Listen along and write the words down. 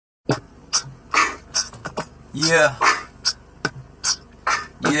Yeah.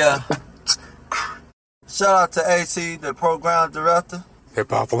 Yeah. Shout out to AC, the program director. Hip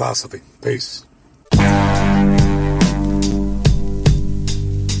Hop Philosophy. Peace.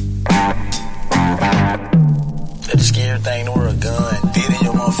 The scary thing to wear a gun dead in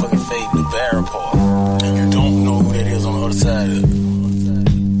your motherfucking face, the barrel part, and you don't know who that is on the other side of it.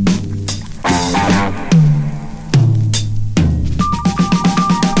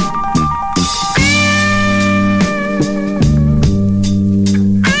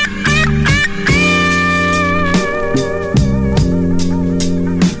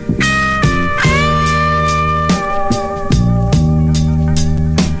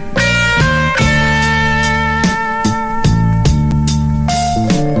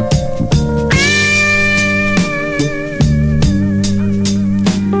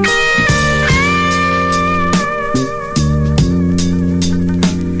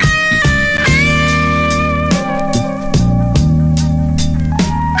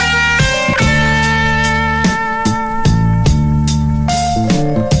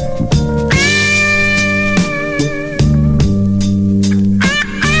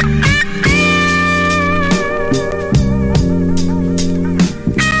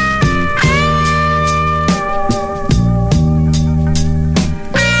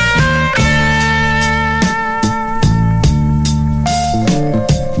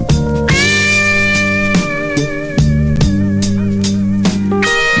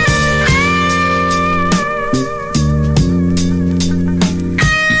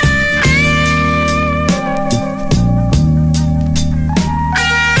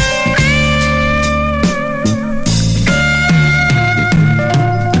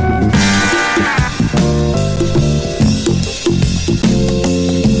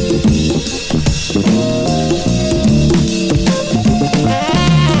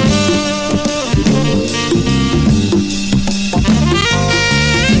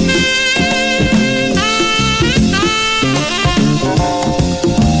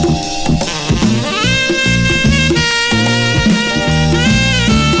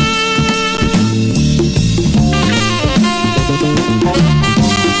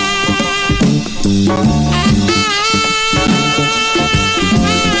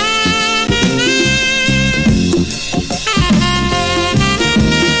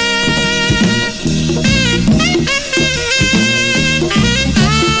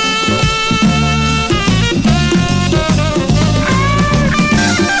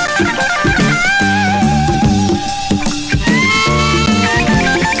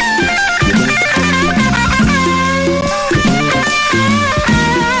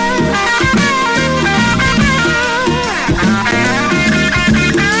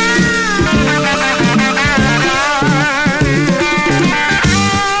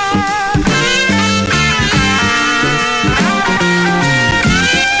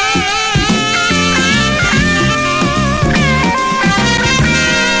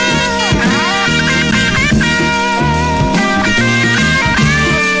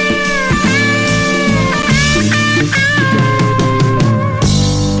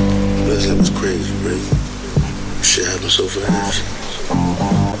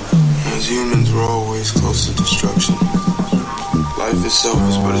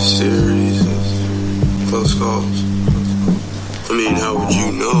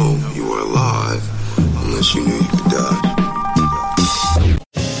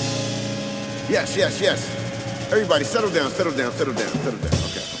 Settle down.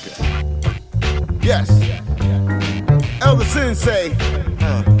 Okay. Yes. Elder Sensei.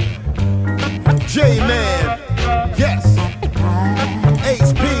 J-Man. Yes.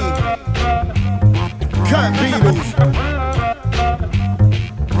 HP. Cut Beatles.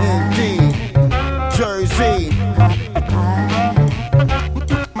 Indeed. Jersey.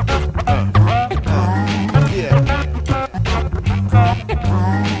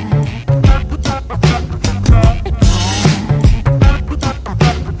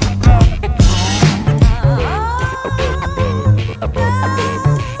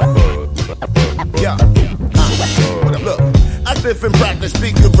 In practice,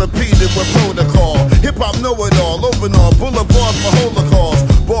 speaking repeated with protocol. Hip hop know it all, open on boulevard for holocaust.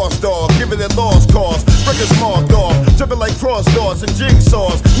 Boss dog, giving it lost cause. Records marked off, jumping like cross doors and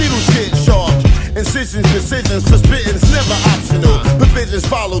jigsaws. Needles get sharp. Incisions, decisions for spitting's never optional. Provisions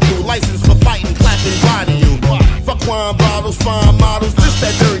follow through, license for fighting, clapping, body you. Fuck wine bottles, fine models, this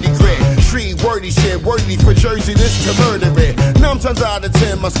that dirty grit. Street wordy shit, worthy for Jersey, this to murder it. 9 times out of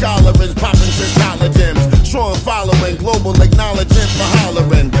 10, my scholar is popping since college gyms. strong following, global acknowledgement for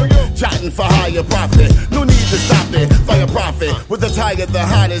hollering. Chatting for higher profit, no need to stop it. Fire profit with the tiger, the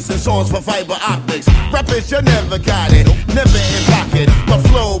hottest, and songs for fiber optics. Rappers, you never got it, never in pocket. My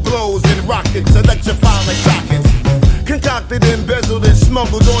flow blows in rockets, electrify like sockets. Concocted, embezzled, and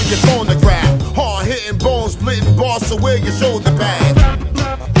smuggled on your phonograph. Hard hitting bones, splitting bars, so wear your shoulder pad.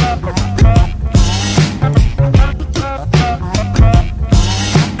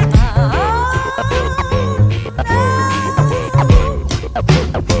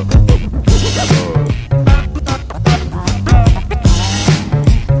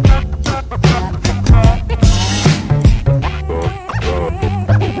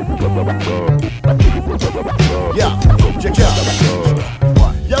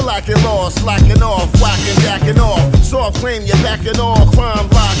 Slacking off, whacking, jacking off. Soft claim you're backing off. Crime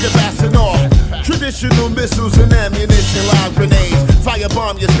live, you're passing off. Traditional missiles and ammunition, live grenades.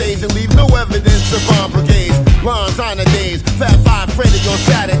 Firebomb your stage and leave no evidence of bomb brigades. Lines on the days, Fat Five Freddy on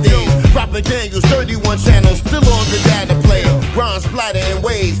Saturdays. Propagandals, 31 channels, still on the data play. Rhymes splatter in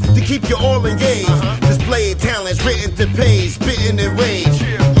ways to keep you all engaged. Displayed talents written to page, spitting in rage.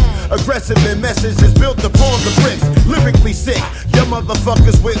 Aggressive in messages built upon the bricks. Lyrically sick, your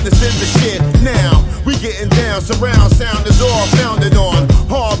motherfuckers witnessing the shit. Now, we getting down, surround sound is all founded on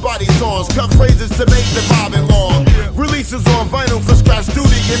hard body songs, cut phrases to make the vibing long. Releases on vinyl for scratch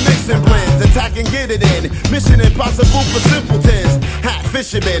duty and mixing blends. Attack and get it in, mission impossible for simpletons. Hat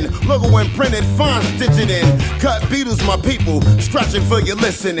fishermen, logo imprinted, font stitching in. Cut Beatles, my people, scratching for your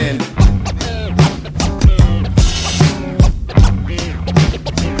listening.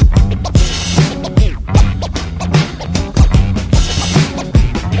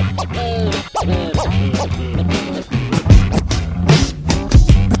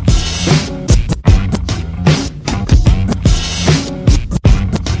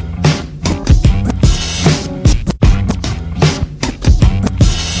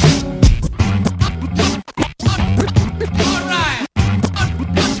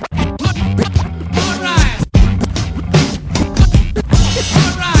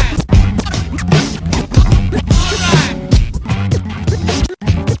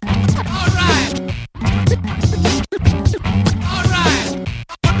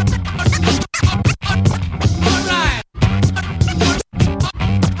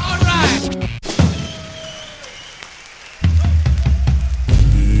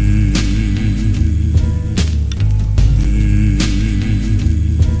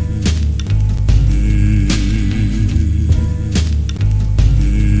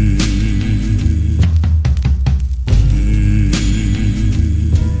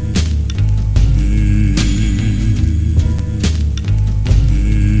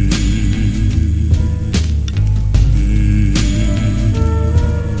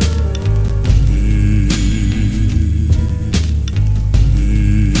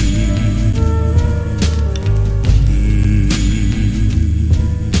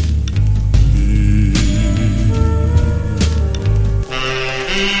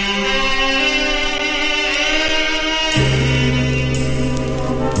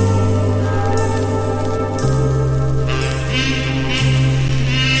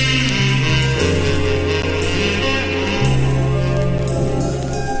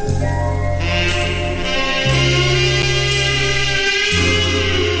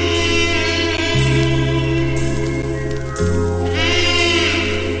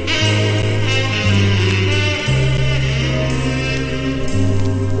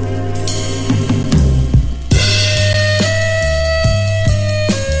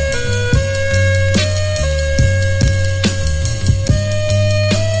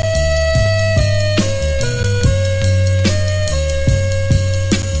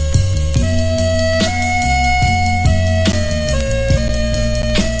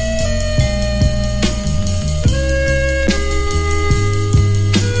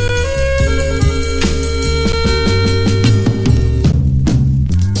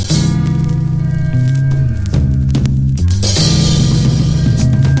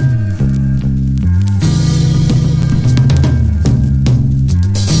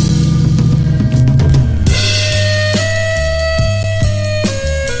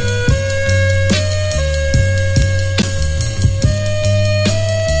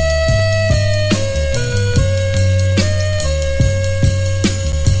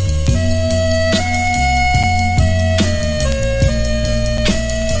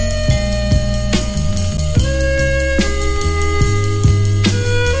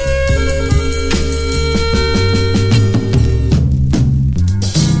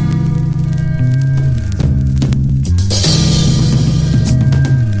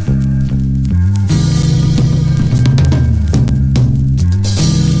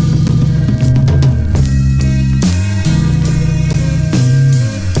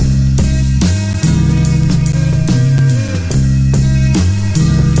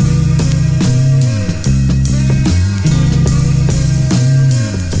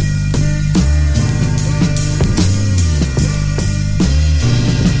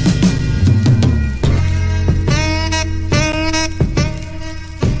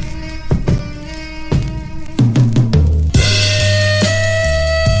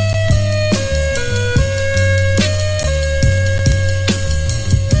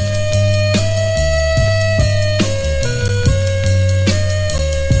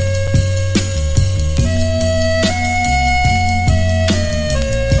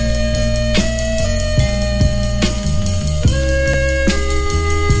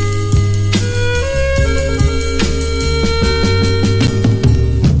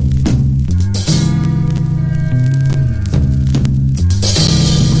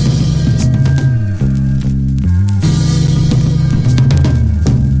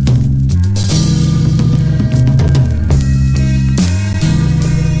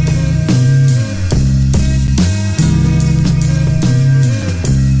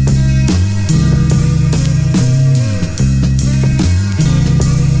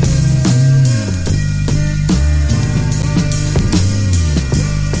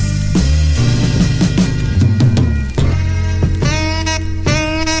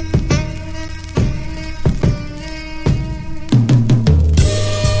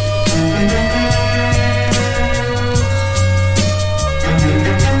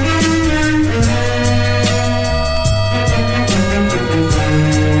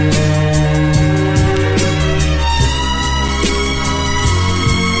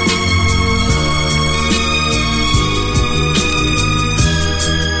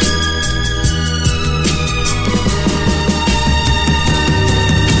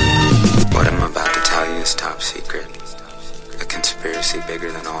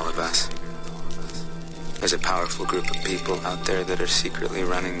 all of us. There's a powerful group of people out there that are secretly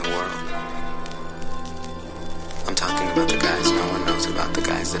running the world. I'm talking about the guys no one knows about, the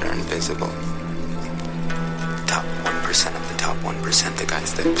guys that are invisible. Top 1% of the top 1%, the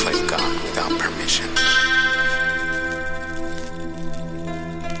guys that play God without permission.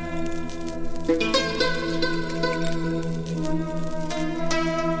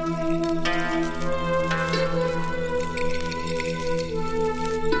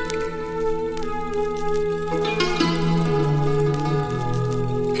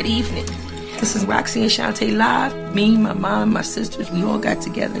 Good evening. This is Roxy and Shantae live. Me, my mom, my sisters, we all got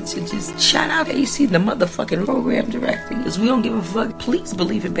together to just shout out AC, the motherfucking program director. Because we don't give a fuck. Please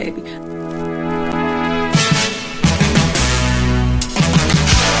believe it, baby.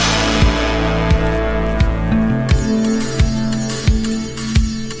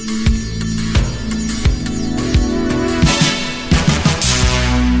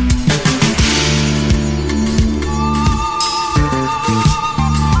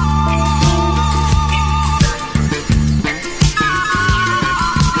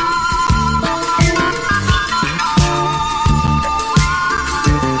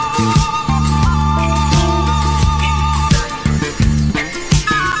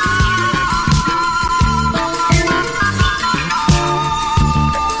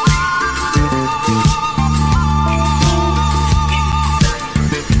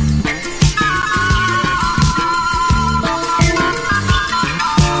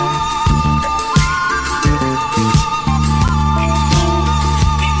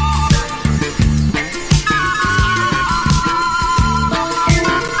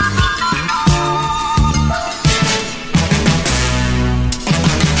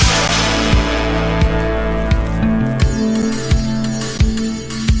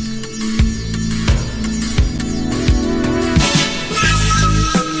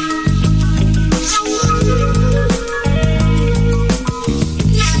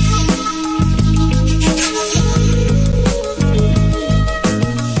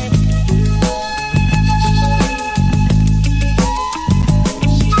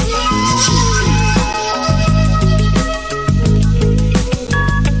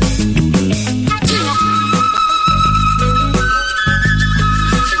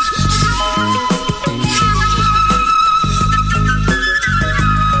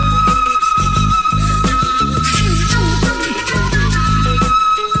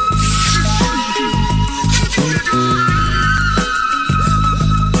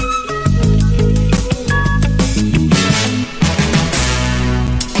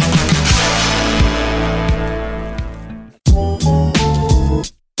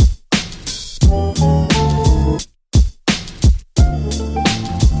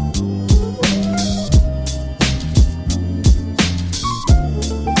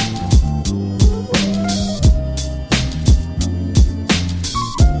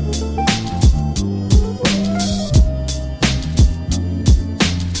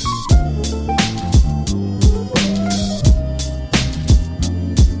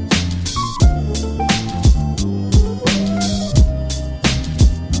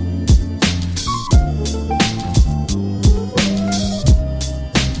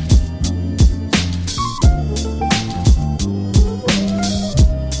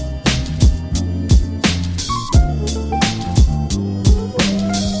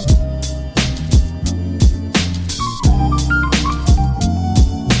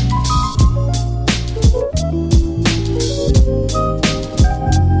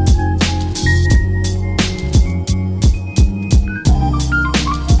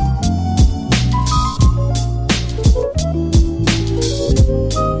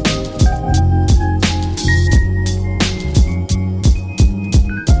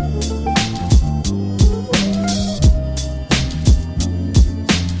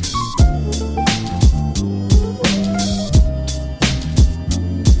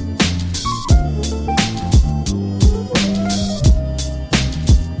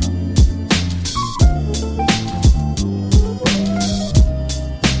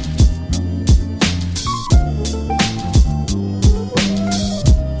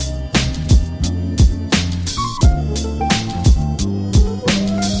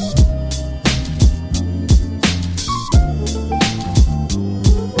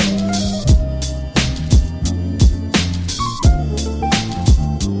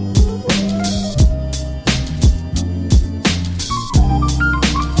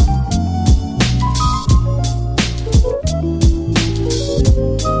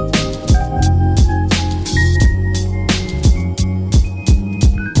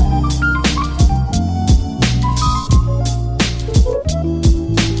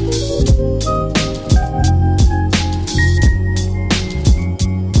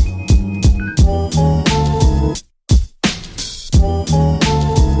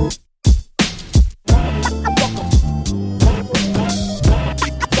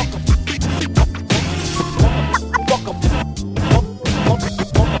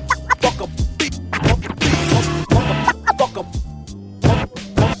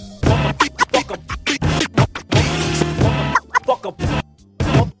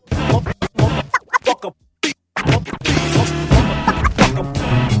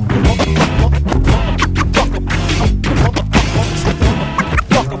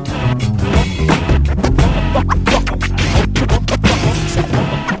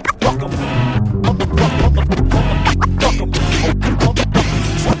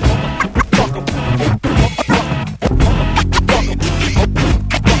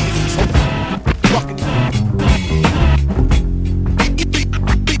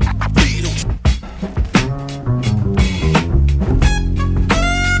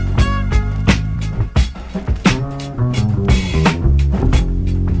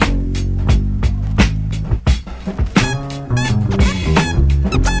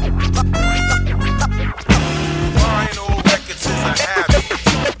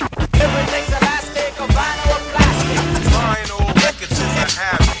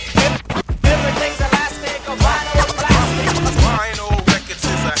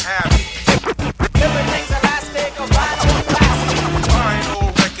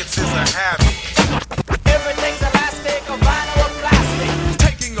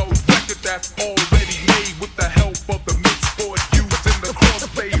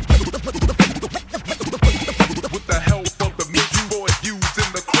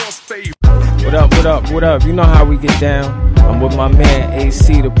 what up, what up? You know how we get down. I'm with my man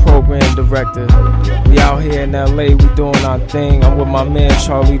AC, the program director. We out here in LA, we doing our thing. I'm with my man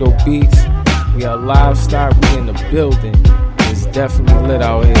Charlito Beats. We are livestock, we in the building. It's definitely lit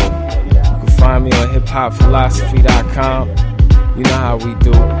out here. You can find me on hiphopphilosophy.com. You know how we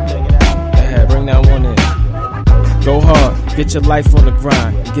do. Go ahead, bring that one in. Go hard, get your life on the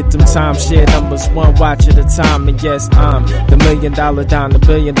grind. Get them timeshare numbers, one watch at a time. And yes, I'm the $1 million dime, the $1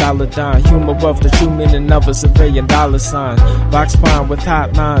 billion dime. Humor of the true meaning of a $1 billion sign. Box pine with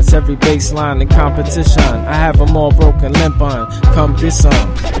hot lines, every baseline in competition. I have them all broken, limp on. Come get some. Come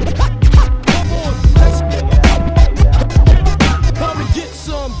and get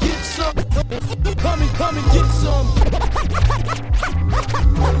some, get some. Come and get some.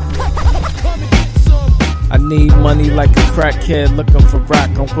 Come and get some. I need money like a crackhead looking for rock.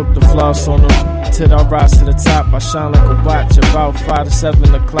 I'm quick to floss on them till I rise to the top. I shine like a watch about 5 to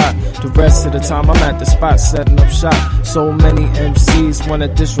 7 o'clock. The rest of the time I'm at the spot setting up shop. So many MCs wanna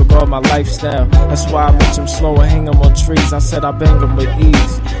disregard my lifestyle. That's why I reach them slow and hang them on trees. I said I bang them with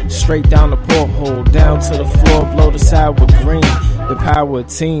ease. Straight down the porthole, down to the floor, blow the side with green. The power of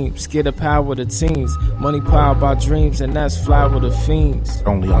teams, get the power of the teams. Money powered by dreams, and that's fly with the fiends.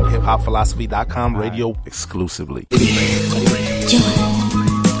 Only on hiphopphilosophy.com radio exclusively.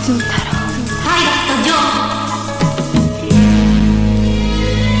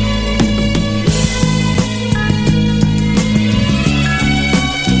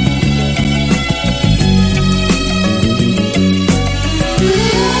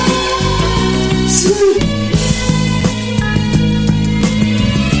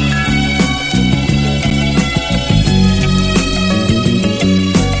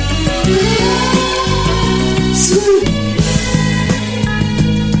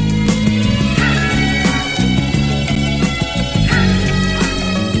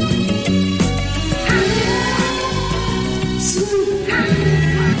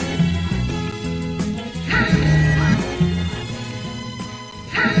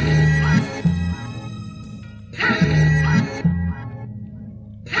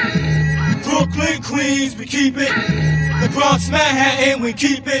 Brooklyn, Queens, we keep it. The Bronx, Manhattan, we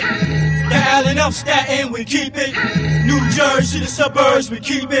keep it. The Allen of Staten, we keep it. New Jersey, the suburbs, we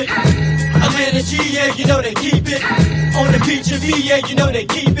keep it. Atlanta, GA, you know they keep it. On the beach in VA, you know they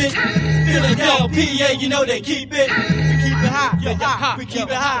keep it. Philadelphia, you know they keep it. We keep it hot, yo, hot, we keep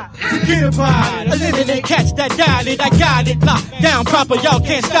it hot. Forget about it. Eliminate cats that died it, I got it. Locked down proper, y'all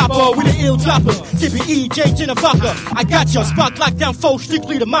can't stop her. We the ill droppers, Sippy EJ, Jenna Vodka. I got your spot locked down, folks,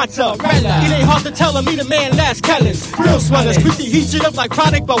 strictly the matzah. It ain't hard to tell me the man last callous. Real swellers, quickly heat it up like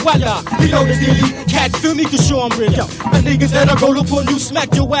chronic, but weather. You know the dilly, cats feel me, cause show I'm real. My niggas that I roll up on you,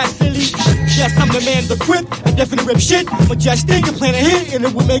 smack your ass silly. Yes, I'm the man, the grip, I definitely rip shit. Majestic, I plan a hit, and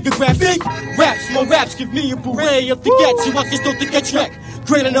it will make a graphic. Raps, more raps, give me a beret of the get you, I just don't think get track.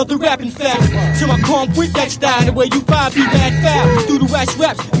 Create another rapping fact. So I come with that style, the way you vibe, be bad foul. Through the ass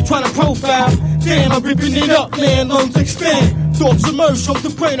raps, you tryna profile. Damn, I'm ripping it up, man, lungs expand. Thoughts emerge from the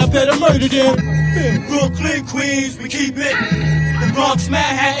brain, I better murder them. Brooklyn, Queens, we keep it. The Bronx,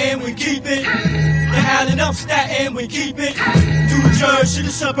 Manhattan, we keep it. The Allen of Staten, we keep it. New Jersey, the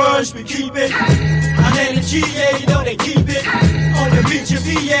suburbs, we keep it. Atlanta, GA, you know they keep it. On the beach in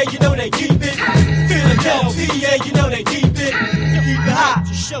VA, you know they keep it. Philadelphia, you know they keep it. You keep it hot,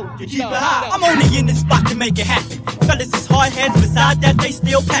 you keep it hot. I'm only in this spot to make it happen. Fellas is hard heads, beside that they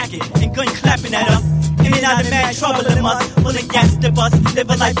still packing. And gun clapping at us. In and out of mad trouble in us. Pulling gangster bus, live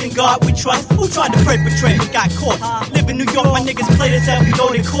a life in God we trust. Who tried to perpetrate but got caught? Live in New York, my niggas play this up, we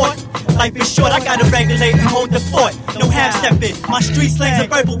go to court. Life is short, I gotta regulate and hold the fort. No half-stepping, my street slang's a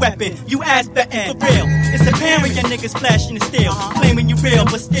verbal weapon. You ass betting, for real. It's apparent your niggas flashing the steel. Claiming you real,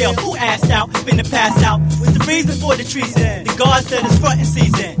 but still, who asked out? Finna pass out. What's the reason for the treason? The guard said it's frontin'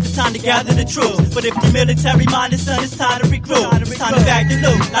 season. It's time to gather the troops. But if the military minded, son, it's time to recruit. It's time to back the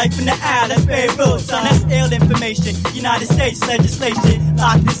loot. Life in the aisle, that's Beirut, son, that's ill information. United States legislation.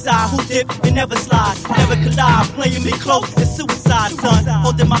 Locked inside, who dip and never slide. Never collide, playing me close, it's suicide, son.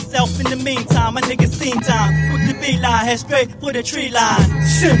 Holding myself in the meantime, my niggas seen time. Quick to be line, head straight for the tree line.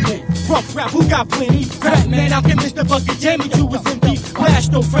 Simple, rough rap, who got plenty? Crap, man, I'm convinced the bucket Jamie too is empty. Flash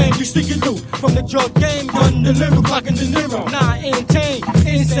no frame, you stick it loot. From the drug game, gun the lyric, clocking the Nero. Nah, insane,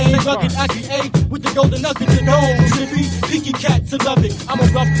 insane, rugged, I create with the golden nuggets and home. Mississippi, picky cats to love it. I'm a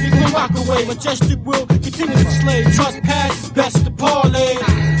rough, you can rock away. Majestic will continue to slay. Trust pass is best to parlay.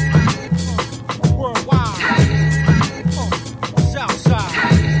 Worldwide, South side,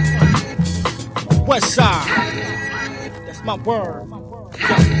 West side. That's my word.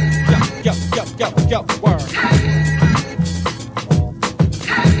 Yo, word.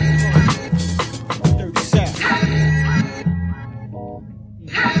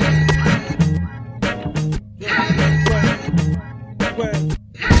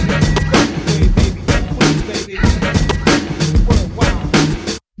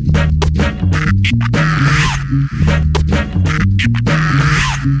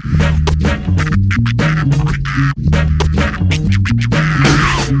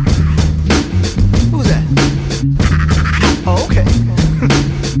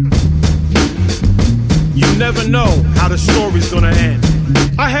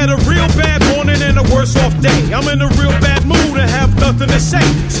 in a real bad mood and have nothing to say.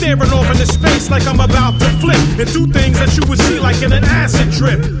 Staring off into space like I'm about to flip and do things that you would see like in an acid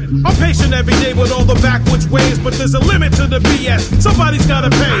trip. I'm patient every day with all the backwards ways, but there's a limit to the BS. Somebody's gotta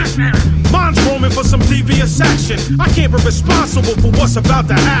pay. Mine's roaming for some devious action. I can't be responsible for what's about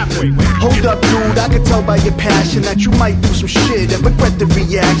to happen. Hold up, dude, I can tell by your passion that you might do some shit and regret the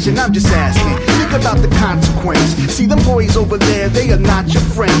reaction. I'm just asking, think about the consequence. See them boys over there, they are not your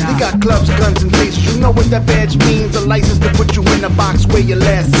friends. They got clubs, guns, and tasers. You know what that badge means? A license to put you in a box where you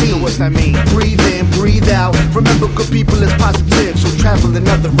last seen. What's that mean? Breathe in, breathe out. Remember, good people is positive, so travel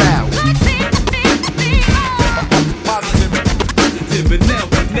another route. Positive and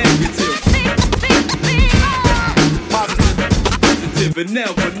never negative. Positive and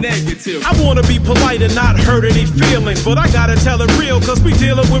never negative. I wanna be polite and not hurt any feelings, but I gotta tell it real, cause we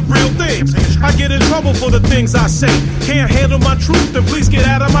dealing with real things. I get in trouble for the things I say. Can't handle my truth, then please get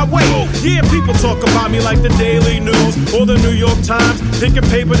out of my way. Yeah, people talk about me like the Daily News or the New York Times. Pick a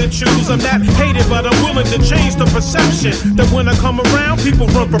paper to choose. I'm not hated, but I'm willing to change the perception that when I come around, people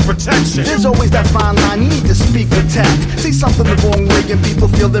run for protection. There's always that fine line, you need to speak with tact. Say something the wrong way and people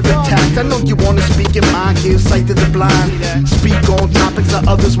feel they're attacked. I know you wanna speak your mind, give sight to the blind. Speak on topics that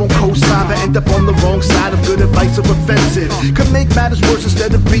others won't co-sign, but end up on the wrong side of good advice or offensive. Could make matters worse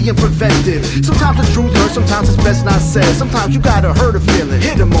instead of being preventive. Sometimes the truth hurts, sometimes it's best not said. Sometimes you gotta hurt a feeling,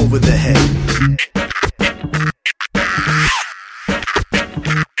 hit him over the head.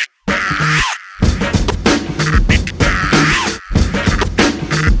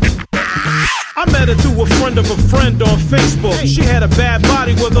 I met her through a friend of a friend on Facebook. She had a bad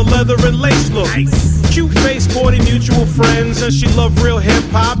body with a leather and lace look. Cute face, 40 mutual friends, and she loved real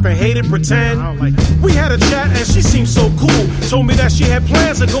hip-hop and hated pretend. We had a chat and she seemed so cool. Told me that she had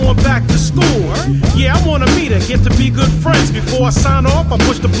plans of going back to school. Yeah, I wanna meet her, get to be good friends. Before I sign off, I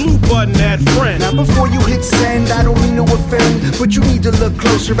push the blue button, add friend. Now before you hit send, I don't mean to offend, but you need to look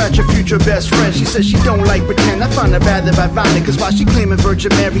closer at your future best friend. She says she don't like pretend. I find it rather ironic, cause while she claiming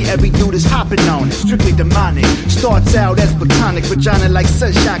Virgin Mary, every dude is hopping on it. Strictly demonic, starts out as platonic, vagina like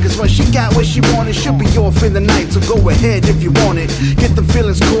sunshine, cause when she got what she wanted, she'll be off in the night. So go ahead if you want it, get them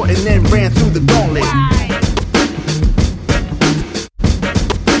feelings caught and then ran through the gauntlet.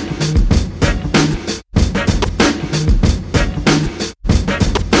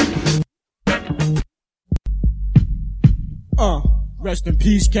 Rest in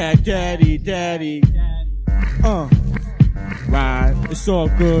peace, Cat Daddy, Daddy. Right, it's all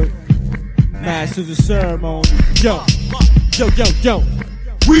good. Masters of ceremony. Yo.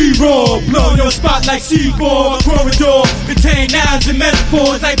 We roll, blow your spot like C4. A corridor, contain nouns and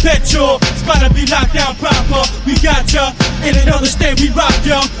metaphors. I bet your spot will be locked down proper. We got ya, in another state we rock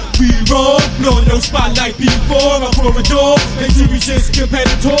ya. We roll, blow your spot like B4. A corridor, make you resist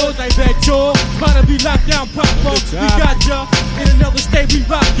competitors. I bet your spot will be locked down proper. We got ya, in another state we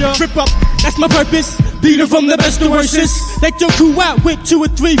rock ya. Rip up, that's my purpose. Beat it from the best to worstest. Let your crew out with 2 or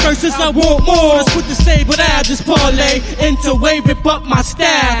 3 verses. I want more. That's what to say, but I just parlay into way, rip up my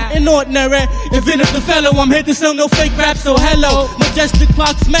style. In ordinary, even if the fellow I'm here to sell no fake rap, so hello. Majestic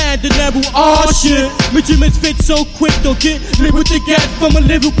clocks mad, the level, oh shit. Measurements fit so quick, don't get lit with the gap from a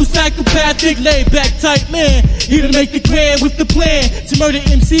lyrical psychopathic, laid back type man. Here to make the grand with the plan to murder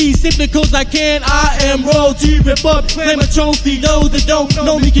MCs simply cause I can. I am Roll G, rip up, claim a trophy. Those that don't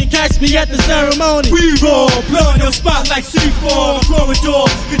know me can catch me at the ceremony. We roll, blow your spot like C4. A corridor,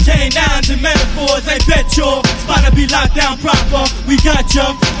 contain nouns and metaphors. I bet your spot will be locked down proper. We got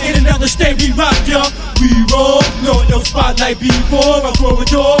ya, in another state we rock ya. We roll, blow your spot like B4. A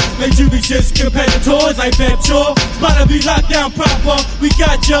corridor, make you resist competitors. I bet your spot will be locked down proper. We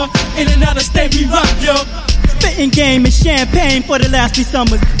got ya, in another state we rock ya. Spitting game and champagne for the last 3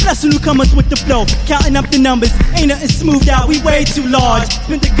 summers. Bless the newcomers with the flow, counting up the numbers. Ain't nothing smoothed out, we way too large.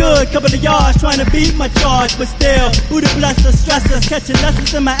 Spent a good couple of yards trying to beat my charge, but still, who to bless us, stress us, catching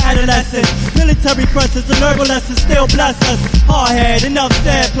lessons in my adolescence. Military presses and herbal lessons still bless us. Hard head, enough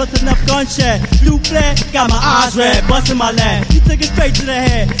said, plus enough gunshot. You fled, got my eyes red, busting my lad. You took it straight to the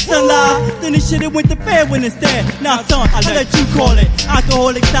head. Son lied, then this shit it went to bed when instead. Now son, I let you call it.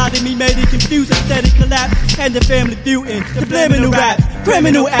 Alcohol excited me, made it confused, instead it collapsed. And the family feuding, the blaming the raps,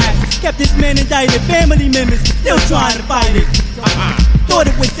 criminal acts. Kept this man indicted, family members still trying to fight it. Thought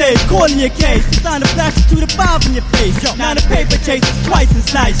it was safe, calling your case. It's time to flash it to the 5 in your face. Now the paper chases twice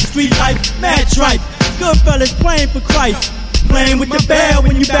as nice. Street life, mad tripe. Good fellas playing for Christ. Playing with the bell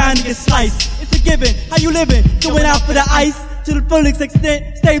when you bound to get sliced. It's a given, how you living? Going out for the ice. To the fullest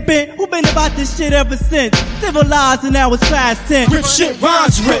extent, stay bent. Who been about this shit ever since? Civilized and now it's past 10. Rip shit,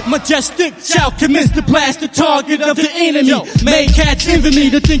 rhymes rip. Majestic, shall commence to blast the target of the enemy. Make cats envy me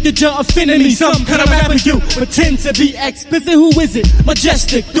to think that you're offending me. Some kind of rapper you pretend to be explicit. Who is it?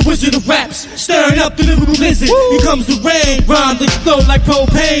 Majestic, the wizard of raps, stirring up the lyrical blizzard. Here comes the rain, rhymes explode like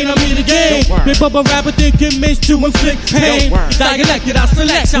propane. I'm here again. Big bubba rapper thinking means to inflict pain. Dialected, I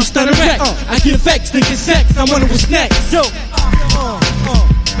select, I'm stunning wreck. I get vexed, thinking sex, I wonder what's next. Yo,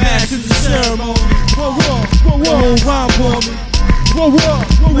 masters of ceremony. Whoa, rhyme for me. Whoa,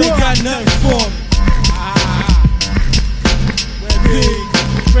 ain't got nothing for me.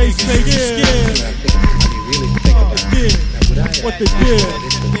 Race fake scared. What they did.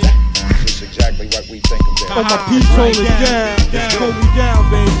 It's exactly what we think of them. Oh, my peeps hold it down. Hold me down,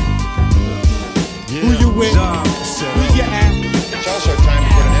 baby. Who you with? Where you at? It's also time to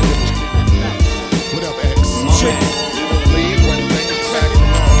put an end to this. What up, X? We will leave when things are back to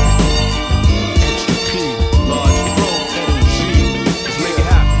normal. Extra P, large Pro, LG. Let's make it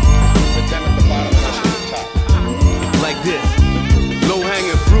happen. Put them at the bottom and us at the top. Like this.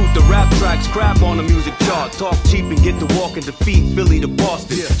 Low-hanging fruit, the rap tracks crap on the music chart. Talk cheap and get to walk and defeat Philly to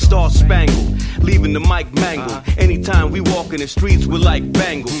Boston. Star spangled, leaving the mic mangled. Anytime we walk in the streets, we're like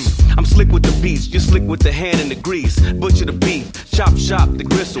bangles. I'm slick with the beats, you're slick with the hand and the grease. Butcher the beef, chop the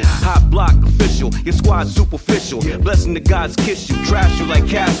gristle. Hot block official, your squad superficial. Blessing the gods kiss you, trash you like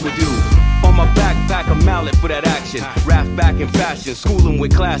Cass would do. On my backpack a mallet for that action. Raft back in fashion, schooling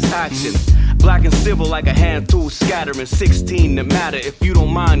with class action. Black and civil like a hand tool scattering. 16 no matter if you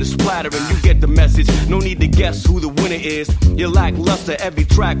don't mind the splattering. You get the message, no need to guess who the winner is. You're lackluster every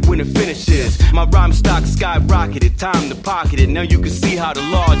track when it finishes. My rhyme stock skyrocketed, time to pocket it. Now you can see how the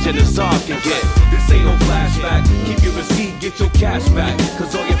large and the soft can get. This ain't no flashback, keep your receipt, get your cash back.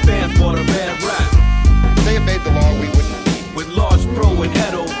 Cause all your fans bought a bad rap. If they obeyed the law, we wouldn't. With Large Pro and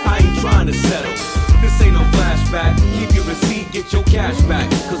Edo, I ain't trying to settle. This ain't no flashback, keep your receipt, get your cash back.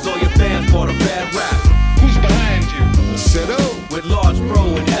 Cause all your fans bought a bad rap. Who's behind you? Settle. With Large Pro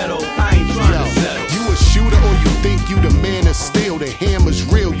and Edo, I ain't trying to settle. You a shooter or you think you the man of steel? The hammer's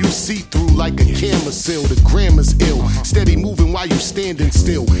real, you see through like a camera seal. The grammar's ill, steady moving while you standing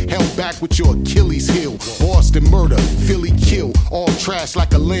still. Held back with your Achilles heel. Boston murder, Philly kill. All trash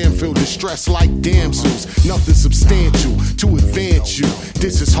like a landfill, distress like damsels. Nothing substantial to advance you.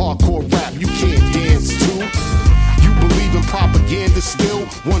 This is hardcore rap, you can't dance to. You believe in propaganda still?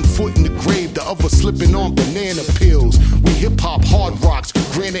 One foot in the grave, the other slipping on banana pills. We hip-hop hard rocks,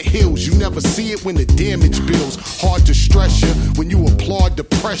 granite hills. You never see it when the damage builds. Hard to stress ya when you applaud the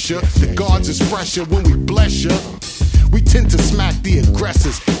pressure. The guards is fresher when we bless ya. We tend to smack the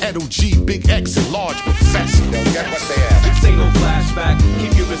aggressors. Edo G, Big X, and Large Professor. They'll get what they ask. This ain't no flashback,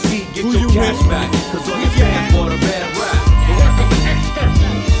 keep your receipt, get your cash back. Cause all your fans bought a bad rap.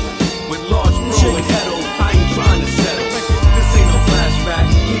 With Large Pro and Edo, I ain't trying to settle. This ain't no flashback,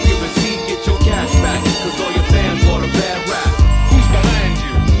 keep your receipt, get your cash back. Cause all your fans bought a bad rap. Who's behind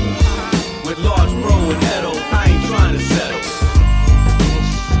you? With Large Pro and Edo, I ain't trying to settle.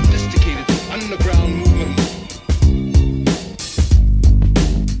 Sophisticated underground movement.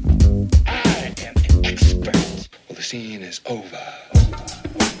 I am an expert. Well, the scene is over.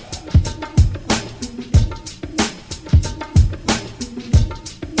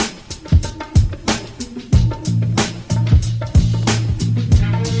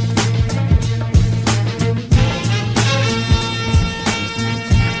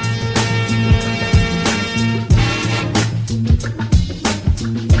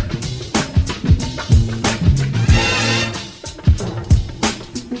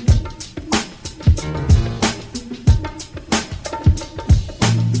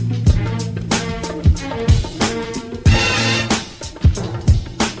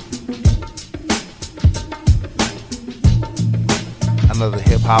 Another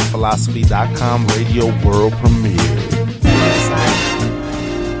hiphopphilosophy.com radio world premiere. The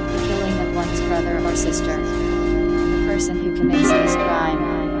killing of one's brother or sister. The person who commits this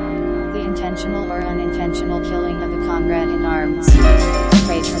crime. The intentional or unintentional killing of a comrade in arms.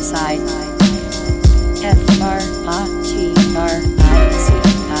 Fratricide.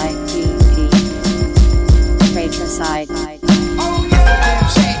 Fratricide. Fratricide. Oh, it's a damn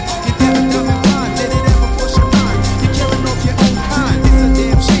shame. You never done it blind. Did it ever force your mind? You're killing off your own kind. It's a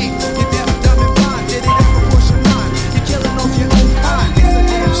damn shame. You never done it blind. Did it ever force your mind? You're killing off your own kind. It's a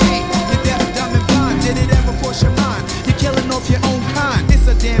damn shame. You never done it blind. Did it ever force your mind? You're killing off your own kind. It's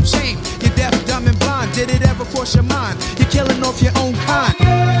a damn shame. You're deaf, dumb, and blind. Did it ever force your mind? You're killing off your own kind.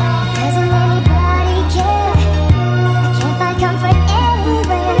 Doesn't anybody care? I can't find comfort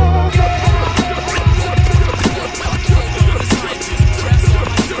anywhere.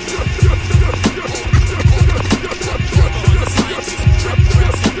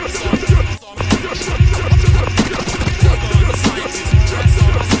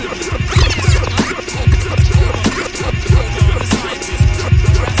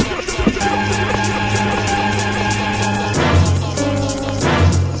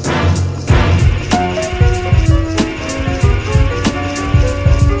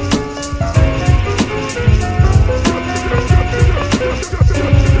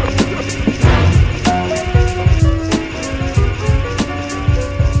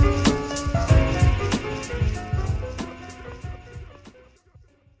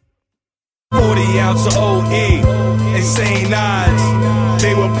 out to OE, Insane Eyes.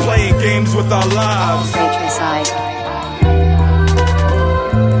 They were playing games with our lives.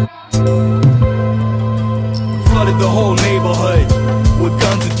 Flooded the whole neighborhood with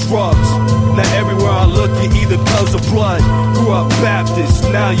guns and drugs. Now everywhere I look, you're either cuz of blood. Grew up Baptist,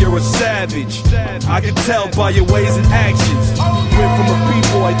 now you're a savage. I can tell by your ways and actions. Went from a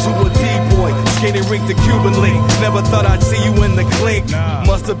B-boy to a D-boy, skating rink to Cuban link. Never thought I'd see you in the clink.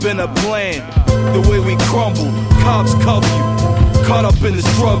 Must have been a plan. The way we crumble, cops cuff you. Caught up in the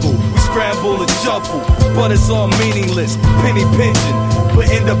struggle, we scramble and shuffle, but it's all meaningless. Penny pinching, but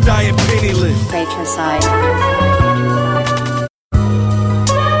end up dying penniless. Fratricide.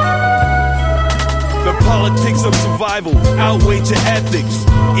 The politics of survival outweigh your ethics.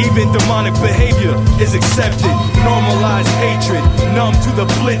 Even demonic behavior is accepted. Normalized hatred, numb to the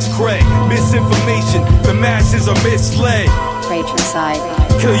blitzkrieg. Misinformation, the masses are misled. Fratricide.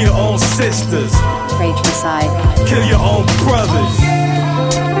 Kill your own sisters. Fratricide. Kill your own brothers.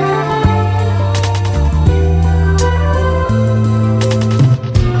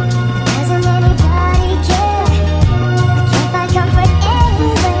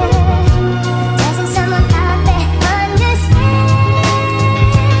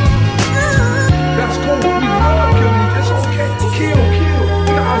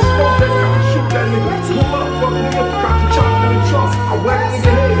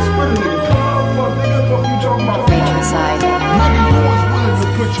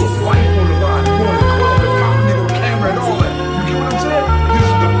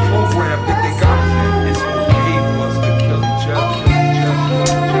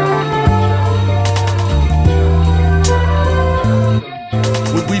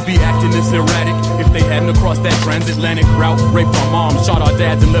 Erratic. If they hadn't across that transatlantic route, raped our moms, shot our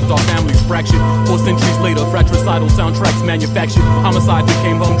dads, and left our families fractured. 4 centuries later, fratricidal soundtracks manufactured. Homicide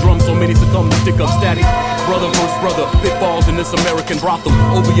became humdrum, so many succumbed to stick up static. Brother versus brother, pitfalls in this American brothel.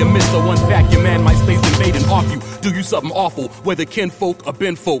 Over your mister, unpack your man, my space invading off you. Do you something awful, whether kinfolk or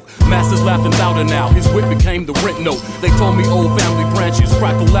benfolk. Masters laughing louder now, his wit became the rent note. They told me old family branches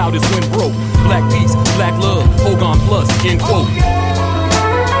crackle loud as wind broke. Black peace, black love, Hogan plus, end quote.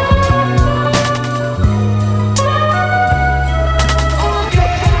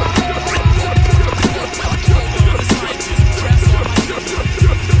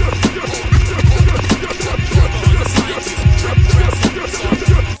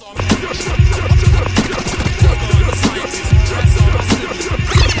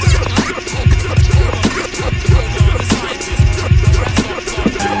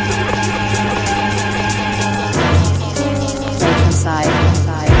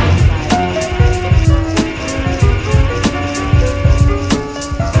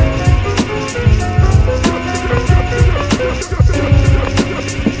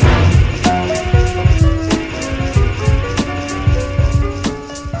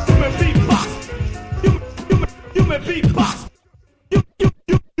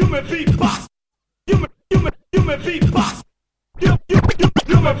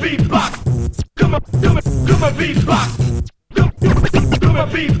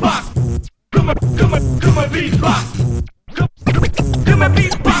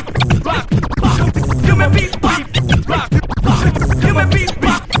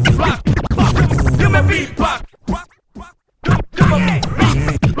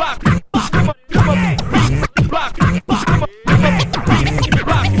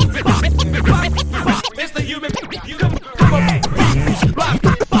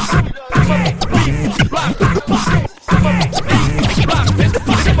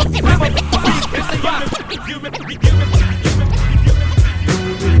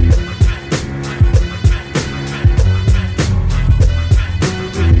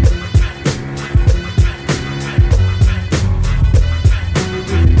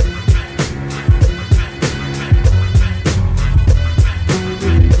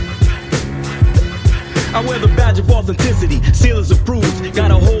 I wear the badge of authenticity, sealers approved.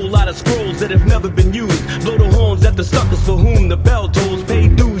 Got a whole lot of scrolls that have never been used. Blow the horns at the suckers for whom the bell tolls. Pay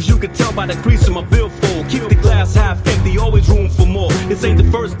dues, you can tell by the crease in my billfold. Keep the glass half empty, always room for more. This ain't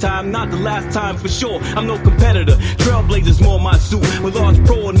the first time, not the last time for sure. I'm no competitor, trailblazers more my suit. With large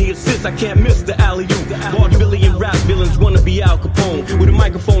pro and the assist, I can't miss the alley-oop. Vaudevillian rap villains wanna be Al Capone. With a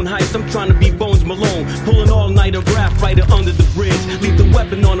microphone heist, I'm trying to be Bones Malone. Pulling all-nighter rap right under the bridge. Leave the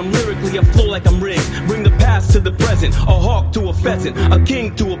weapon on them lyrically, I flow like I'm rigged. Bring the past to the present, a hawk to a pheasant, a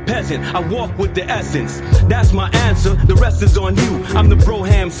king to a peasant. I walk with the essence. That's my answer, the rest is on you. I'm the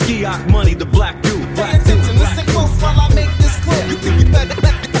Broham Skiok Money, the black dude. Pay attention, listen close while I make this clear. You better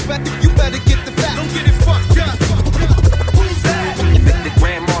get the facts. Don't get it fucked up. Who's that? The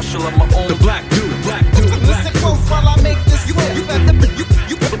Grand Marshal of my own, the black dude.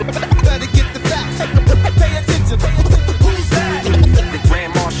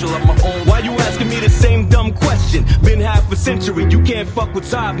 fuck with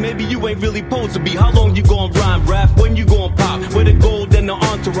Saab, maybe you ain't really supposed to be. How long you gon' rhyme, rap? When you gon' pop? With the gold and the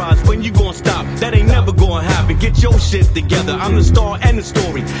entourage, when you gon' stop? That ain't never gon' happen. Get your shit together. I'm the star and the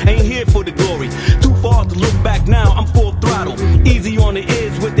story. Ain't here for the glory. Too far to look back now. I'm full throttle. Easy on the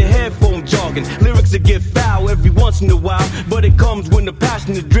ears with the headphone jogging. Lyrics that get foul every once in a while, but it comes when the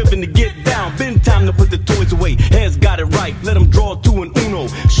passion is driven to get down. Been time to put the toys away. Heads got it right. Let them draw to an Uno.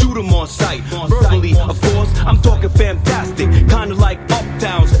 Shoot them on sight. Verbally, of course, I'm talking fantastic. Kinda like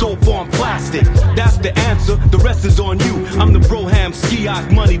Uptown's dope on plastic. That's the answer. The rest is on you. I'm the Broham,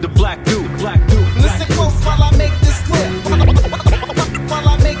 Ski-Ock, Money, the Black Dude. Black Dude. Listen close while I make this clear. While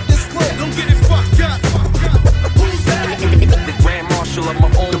I make this clear. Don't get it fucked up. Who's that? The Grand Marshal of my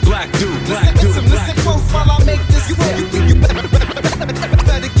own. The Black Dude. Black Dude. Listen close while I make this clear. You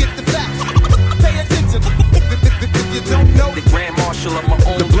better get the facts. Pay attention. You don't know. The Grand Marshal of my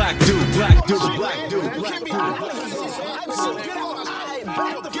own. The Black Dude. Black Dude. Black Dude. Black Dude.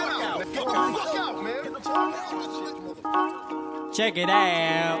 Check it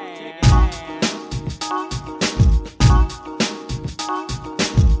out.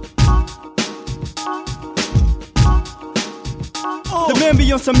 The man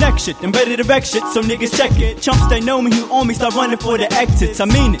be on some next shit and ready to wreck shit, so niggas check it. Chumps they know me, who on me, start running for the exits. I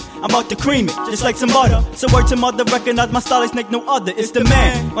mean it, I'm about to cream it, just like some butter. So word to mother, recognize my style is like no other. It's the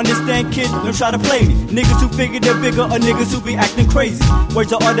man, understand kid, don't try to play me. Niggas who figure they're bigger or niggas who be acting crazy.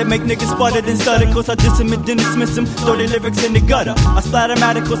 Words are all that make niggas sputter then stutter, cause I diss them and then dismiss them. Throw their lyrics in the gutter, I splatter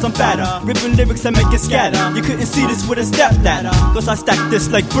matter cause I'm fatter. Ripping lyrics that make it scatter. You couldn't see this with a step ladder, cause I stack this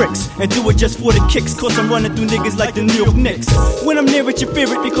like bricks and do it just for the kicks, cause I'm running through niggas like the New York Knicks. When I'm near it, you fear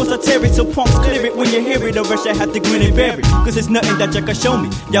it because I tear it, so punks clear it when you hear it. The rest I have to grin and bear it, cause there's nothing that y'all can show me.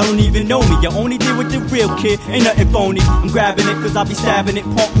 Y'all don't even know me, y'all only deal with the real kid. Ain't nothing phony, I'm grabbing it cause I be stabbing it.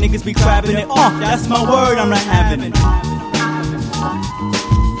 Punk niggas be crabbing it, that's my word, I'm not having it.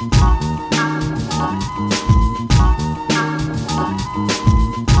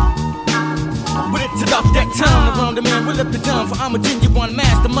 Took off that time around the man, will up the down. For I'm a genuine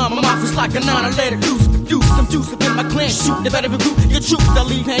mastermind. My mouth is like a 9, I let it loose. Produce some juice up in my clan. Shoot, they better recruit your troops. I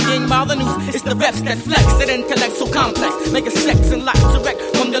leave hanging by the noose. It's the reps that flex, that intellect so complex. Make a sex and lots of wreck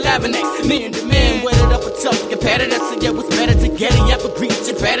from the Lavinex. Me and the man, wet it up a tough competitor. So yeah, what's better together? Yeah, but preach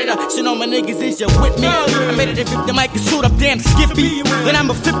your predator. Shit on my niggas is you with me. I made it to rip the mic and shoot up damn Skippy. Then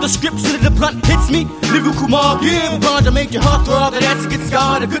I'ma flip the script so that the blunt hits me. Lyrical mob, yeah, bond to make your heart throb. And that's to get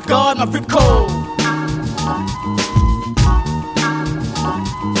scarred, a good God, my rip cold.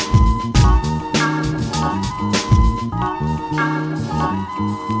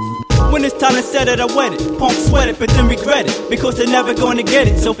 When it's time to set it, I wet it. Punk sweat it, but then regret it, because they're never gonna get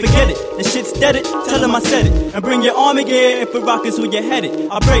it, so forget it. The shit's dead it, tell them I said it. And bring your army gear if it rock is where you're headed.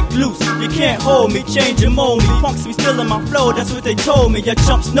 I break loose, you can't hold me, change and mold me. Punks be still in my flow, that's what they told me. Your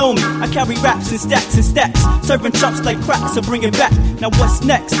chumps know me, I carry raps and stacks and stacks. Serving chumps like crack, so bring it back. Now what's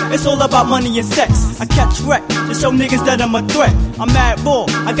next? It's all about money and sex. I catch wreck, to show niggas that I'm a threat. I'm mad raw,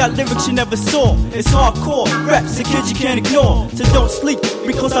 I got lyrics you never saw. It's hardcore, reps and kids you can't ignore. So don't sleep,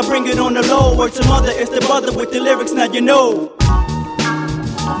 because I bring it on the low. Word to mother, it's the brother with the lyrics, now you know.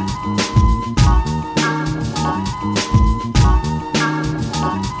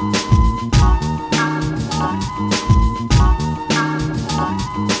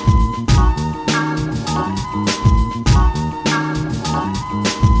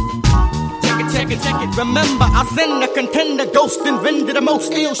 Check it, remember I send a contender ghost and render the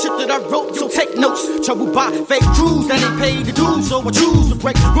most ill shit that I wrote, so take notes. Trouble by fake crews that ain't paid the dues, so I choose to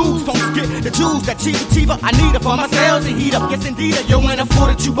break rules. Don't forget the jewels that cheaper, I need it for myself to heat up. Yes indeed, yo, ain't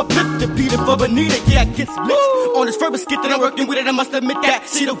afforded to uplift the beat for Bonita. Yeah, I get blitzed on this verbal skit that I'm working with it. I must admit that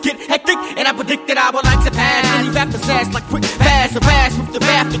she don't get hectic, and I predict that I will like to pass any rapper's ass like quick pass or pass with the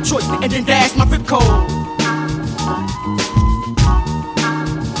bath of choice, and then dash my rip code.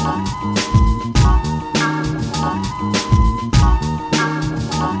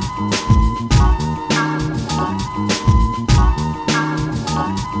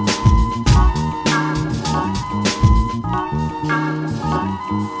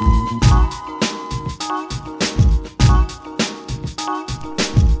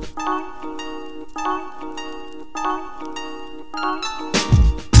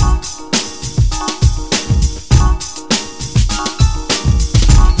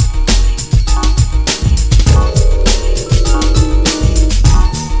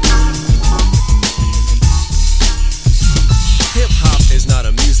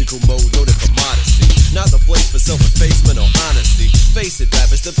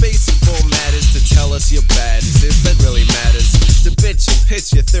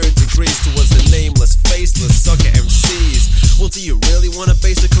 Pitch your third degrees towards the nameless, faceless sucker MCs. Well, do you really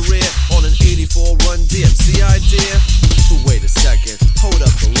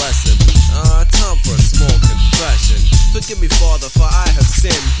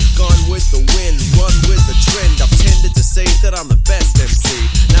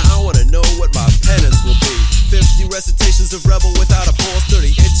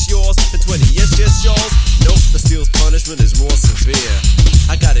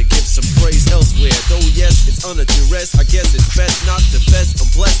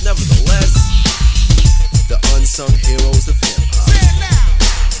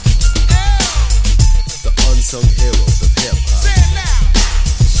unsung heroes of hip hop.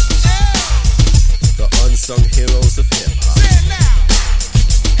 The unsung heroes of hip hop.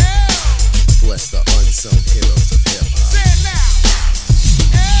 Bless the unsung heroes of hip hop.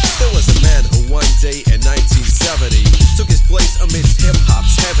 There was a man who one day in 1970 took his place amidst hip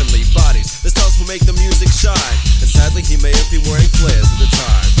hop's heavenly bodies, the stars who make the music shine. And sadly, he may have been wearing flares at the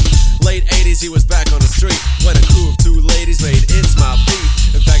time. Late 80s, he was back on the street when a crew of two ladies made It's My Beat.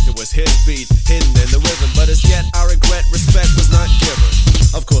 In fact, it was his beat, hidden in the rhythm, but as yet, I regret respect was not given.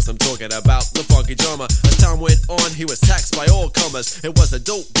 Of course, I'm talking about the funky drummer. As time went on, he was taxed by all comers. It was a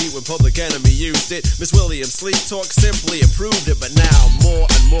dope beat when Public Enemy used it. Miss Williams' Sleep Talk simply improved it, but now more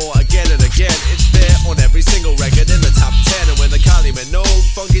and more, again and again, it's there on every single record in the top 10. And when the Kylie Minogue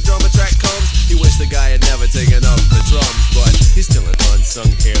funky drummer track comes, he wished the guy had never taken up the drums, but he's still an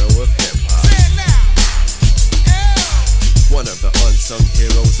unsung hero of hip hop. One of the unsung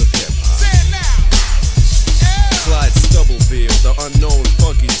heroes of hip hop. Clyde Stubblefield, the unknown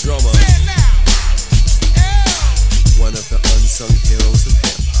funky drummer. One of the unsung heroes of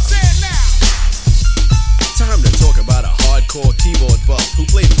hip hop. Time to talk about a hardcore keyboard buff who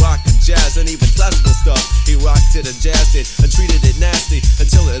played rock and jazz and even classical stuff. He rocked it and jazzed it and treated it nasty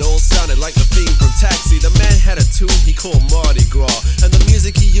until it all sounded like the theme from Taxi. The man had a tune he called Mardi Gras, and the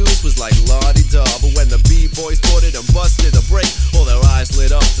music he used was like la-di-da. But when the B-boys bought it and busted a break, all their eyes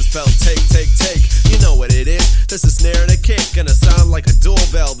lit up to spell take, take, take. You know what it is, there's a snare and a kick and a sound like a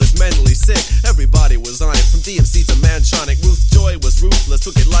doorbell that's mentally sick. Everybody was on it, from DMC to Mantronic. Ruth Joy was ruthless,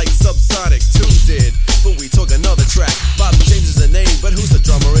 took it like Subsonic 2 did. But we took another track. Bob James is a name, but who's the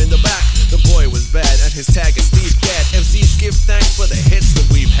drummer in the back? The boy was bad, and his tag is Steve Gadd. MCs give thanks for the hits that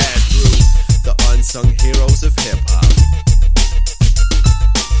we've had through the unsung heroes of hip hop.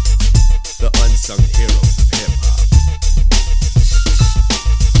 The unsung heroes of hip hop.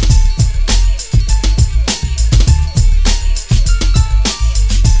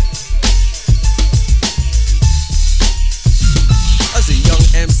 As a young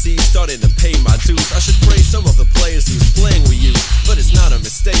MC starting to pay my dues, I should praise some of the players whose playing we use. But it's not a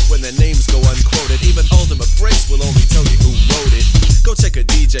mistake when their names go unquoted. Even Ultimate Breaks will only tell you who wrote it. Go check a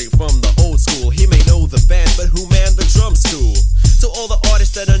DJ from the old school. He may know the band, but who manned the drum stool? To all the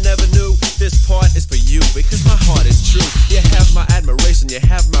artists that I never knew, this part is for you, because my heart is true. You have my admiration, you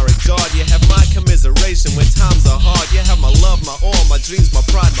have my regard, you have my commiseration when times are hard. You have my love, my all, my dreams, my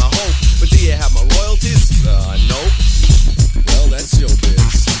pride, my hope. But do you have my royalties? Nope. Well, that's your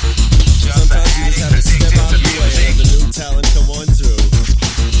biz. Sometimes you just have to step out of the way and the new talent come on through.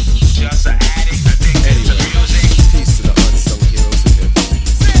 Just an addict addicted to music. Peace to the unsung heroes of hip hop.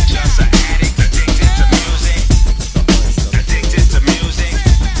 Just an addict addicted to music. Addicted to music.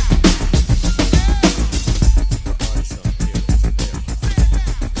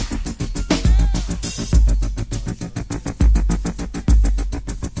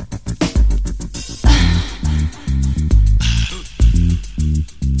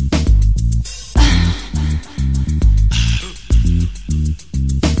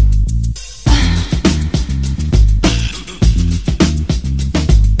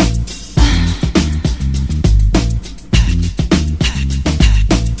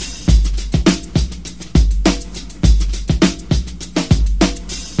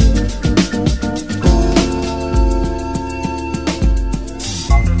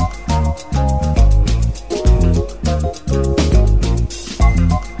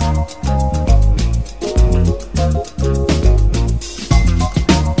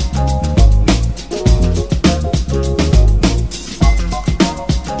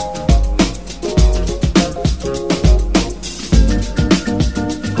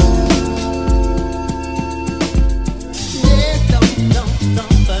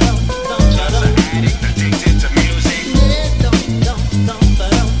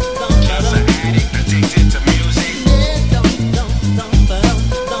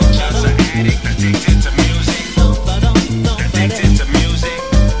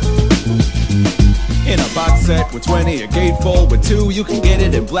 set with 20, a gatefold with 2. You can get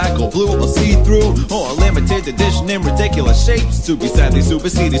it in black or blue or see-through, or a limited edition in ridiculous shapes, to be sadly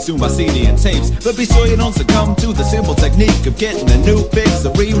superseded soon by CD and tapes. But be sure you don't succumb to the simple technique of getting a new fix, a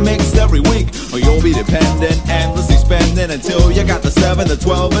remix every week, or you'll be dependent, endlessly spending until you got the 7, the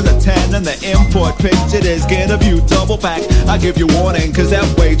 12, and the 10, and the import pitch. It is get a view double pack. I give you warning, cause that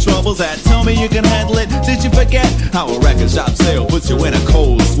way trouble's at. Tell me you can handle it. Did you forget how a record shop sale puts you in a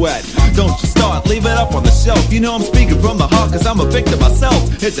cold sweat? Don't you start, leave it up on the shelf. You know I'm speaking from the heart, cause I'm a victim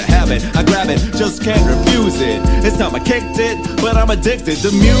myself. It's a habit, I grab it, just can't refuse it. It's time I kicked it, but I'm addicted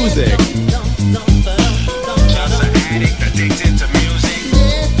to music. Just an addict addicted to music.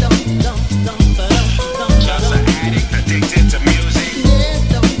 Just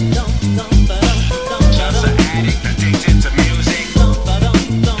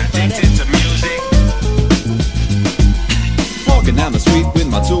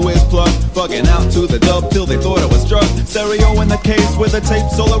bugging out to the dub till they thought I was drugged. Stereo in the case with the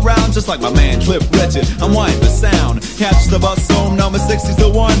tapes all around, just like my man Cliff Richard. I'm wired the sound, catch the bus home, number 60's the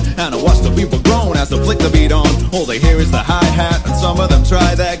one. And I watch the people groan as I flick the beat on. All they hear is the hi-hat, and some of them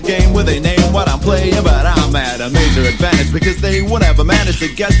try that game where they name what I'm playing, but I'm at a major advantage because they would never manage to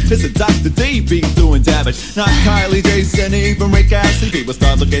guess it's a Dr. D beat doing damage. Not Kylie, Jason, even Rick Astley. People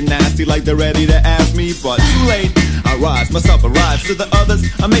start looking nasty like they're ready to ask me, but too late. I rise, myself arrives. To the others,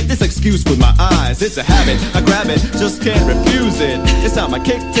 I make this excuse with my eyes. It's a habit, I grab it, just can't refuse it. It's time I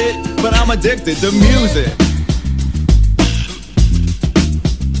kicked it, but I'm addicted to music.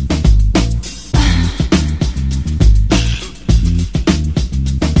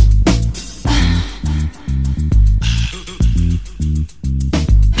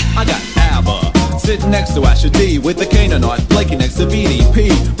 Sitting next to Asher D with the Canaanite, Blakey next to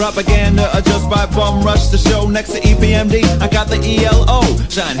BDP. Propaganda just by bum rush the show next to EPMD. I got the ELO,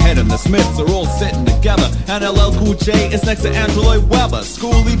 Shinehead and the Smiths are all sitting together. And LL Cool J is next to Andrew Lloyd Webber.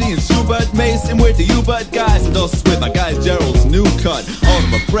 Schoolie D and Schubert Mason, where do you but guys? And those with my guy Gerald's new cut.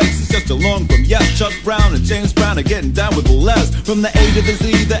 Ultimate Breaks is just along from Chuck Brown and James Brown are getting down with the Les. From the A to the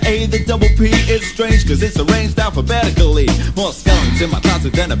Z, the A, the double P. It's strange cause it's arranged alphabetically. More skeletons in my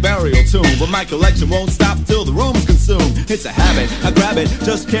closet than a burial tomb, but my collection won't stop till the room's consumed. It's a habit, I grab it,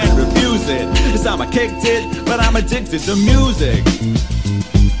 just can't refuse it. It's time I kicked it, but I'm addicted to music.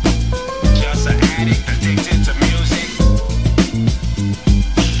 Just an addict addicted to music.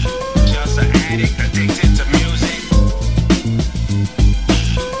 Just an addict addicted to music.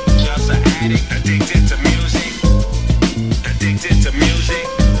 Just an addict addicted to music. Addicted to music.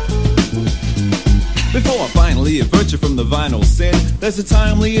 Before I finally avert you from the vinyl sin, there's a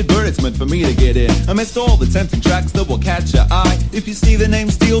timely advertisement for me to get in. Amidst all the tempting tracks that will catch your eye, if you see the name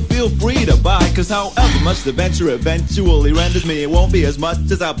Steel, feel free to buy. Cause however much the venture eventually renders me, it won't be as much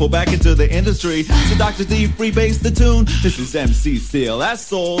as I pull back into the industry. So Dr. D, freebase the tune. This is MC Steel,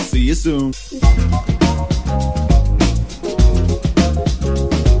 that's all, see you soon.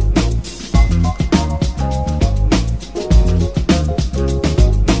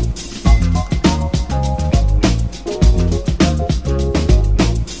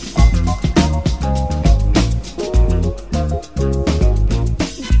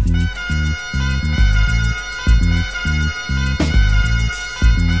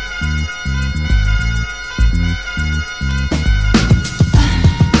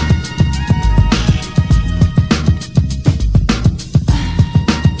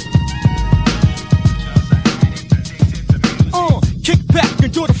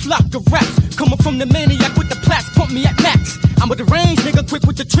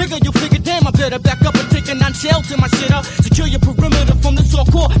 Shell to my shit up, secure your perimeter from the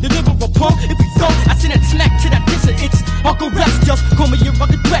so-called deliverable pump. If you thought I send it smack to that disser, it's Uncle Rex. Just call me your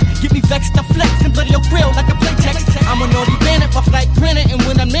rugged threat. Get me vexed, I flex and bloody your grill like a play text. I'm a naughty bandit, my flight granted, and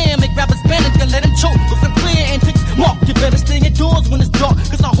when I'm there, make rappers panic and let them choke with some clear antics. Mark, you better stay indoors when it's dark,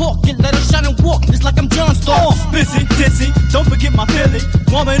 cause I hawk and let her shine and walk. It's like I'm John Stark. Busy, dizzy, don't forget my Philly.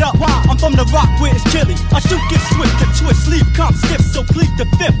 Warm it up, I'm from the rock where it's chilly. I shoot, get swift, the twist, leave comp stiff, so plead the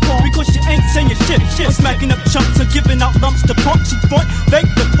fifth. Because you ain't saying shit. I'm smacking up chunks and giving out lumps to punch. You front, bake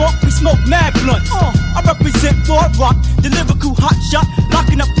the funk, we smoke mad blunts. I represent Ford Rock, the lyrical hot shot,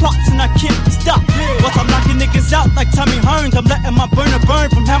 locking up plots and I can't stop. But I'm knocking niggas out like Tommy Hearns. I'm letting my burner burn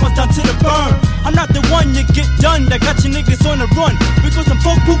from hammers down to the burn. I'm not the one you get done that got your niggas on the run. Because I'm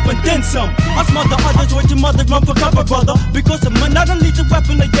folk poop and then some. I smother others with your mother, run for cover, brother. Because I'm not a lethal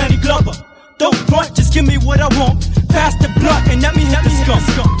weapon like Danny Glover. Don't front, just give me what I want. Pass the blunt and let me hit the skunk.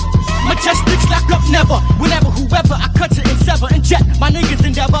 Majestics lock up never. Whenever, whoever, I cut it and sever and jet my niggas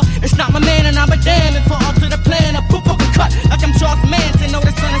endeavor. It's not my man and I'm a damn. And for up to the plan, I poop up and cut like I'm Charles Manson, know the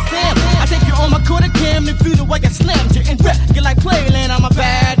son of Sam. I take you on my quarter cam and view the way I slammed you and rep you like Playland. I'm a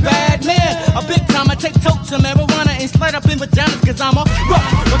bad, bad man. A big time, I take totes of marijuana and slide up in vaginas cause I'm a rock.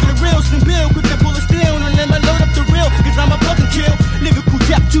 Look at the real Slim Bill, quick to pull a steel and let me load up the real cause I'm a fucking kill. Lyrical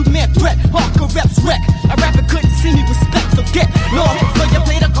depth, 2-man threat, hardcore reps wreck. A rapper couldn't see me respect, so get lost before you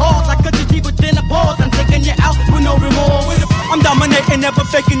play the cards. I cut you deeper than the balls, I'm taking you out with no remorse. I'm dominating, never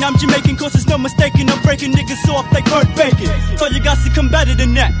faking, I'm Jamaican, cause it's no mistaking. I'm breaking niggas off like burnt bacon. So you got to come better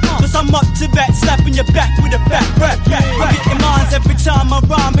than that, cause I'm up to bat, slapping your back with a fat rap. I'm getting mines every time I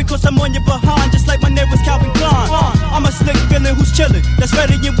rhyme, because I'm on your behind, just like my name was Calvin Klein. I'm a slick villain who's chillin', that's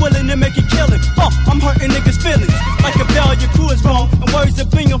ready and willing to make it killin'. I'm hurting niggas' feelings, like a bell, your crew is wrong, and words are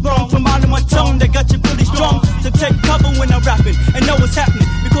being wrong from out of my tongue that got you fully strong. So take cover when I'm rapping, and know what's happening,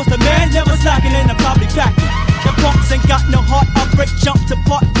 because the man never slacking and I'm probably packing. The punks ain't got no heart, I break, jump to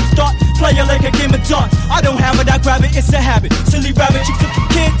part and start, play it like a game of darts. I don't have it, I grab it, it's a habit. Silly rabbit, chicks up for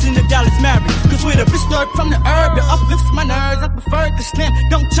kids in the Dallas Mavericks.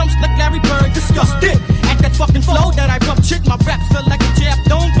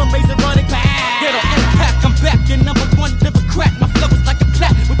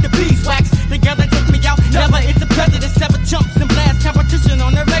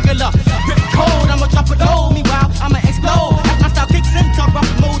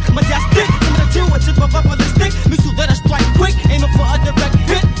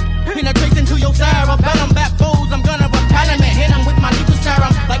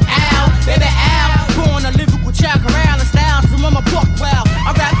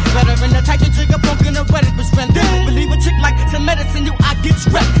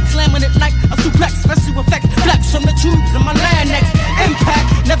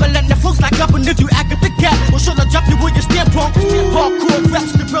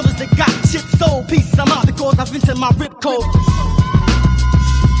 carve into my rip code.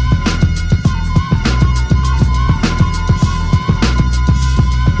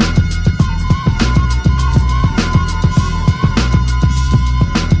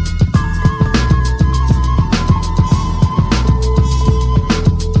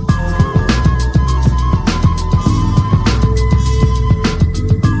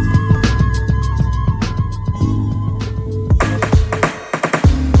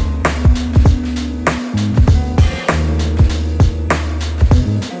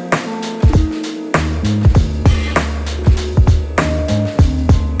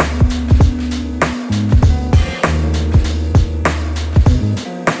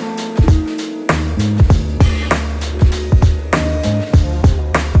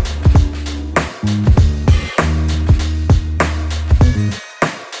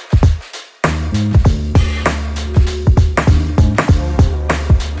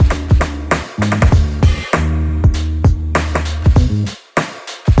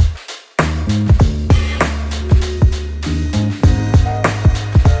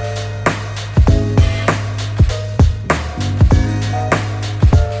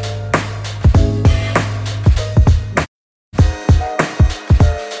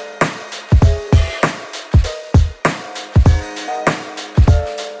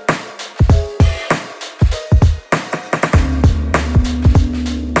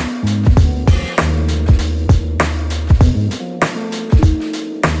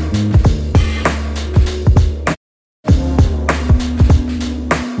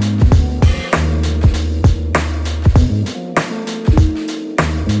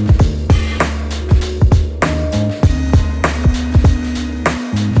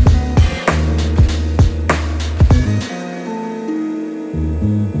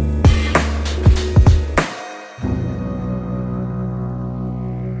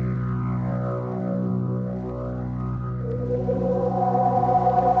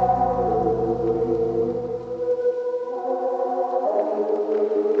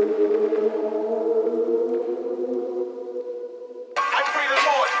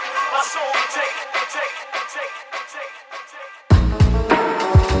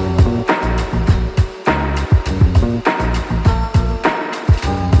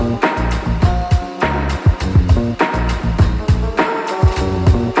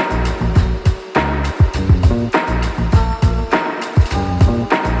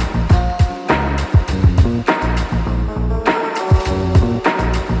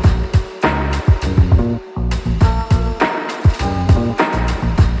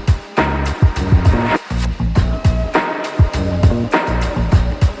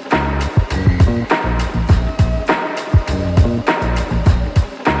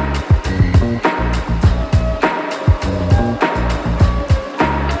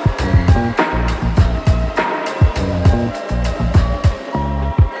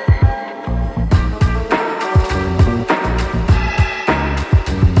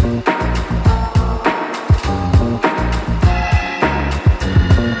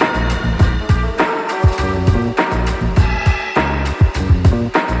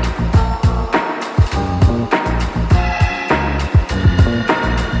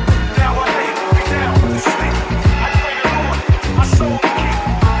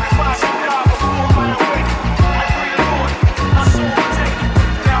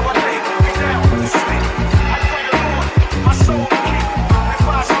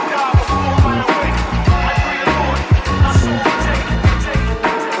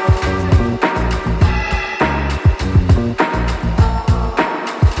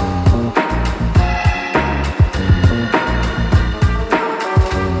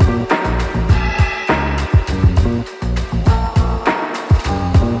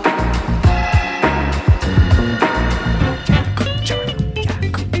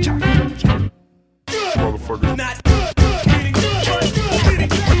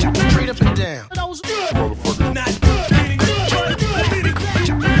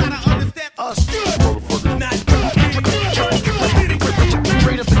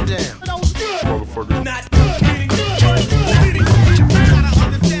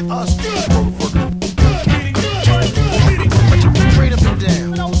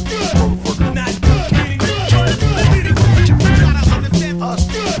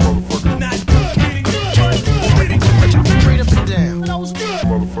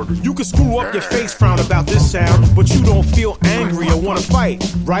 Your face frown about this sound, but you don't feel angry or wanna fight,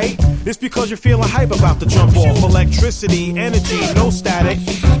 right? It's because you're feeling hype about the jump off. Electricity, energy, no static,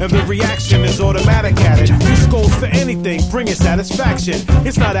 and the reaction is automatic at it. This goes for anything, bringing satisfaction.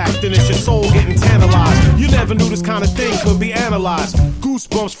 It's not acting, it's your soul getting tantalized. You never knew this kind of thing could be analyzed.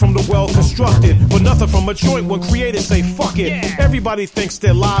 Goosebumps from the well-constructed, but nothing from a joint when creators say fuck it. Everybody thinks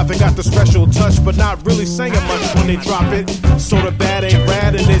they're live and got the special touch, but not really saying much when they drop it. So the bad ain't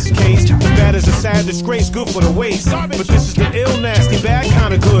rad in this case. The bad is a sad disgrace, good for the waste. But this is the ill, nasty, bad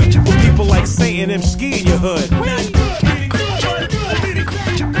kind of good. With people like Satan and ski in your hood.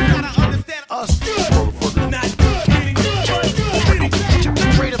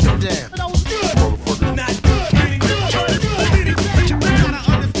 Straight up and down.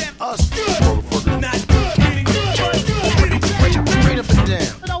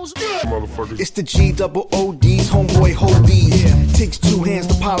 It's the G-double-O-D's, homeboy hold these. Takes two hands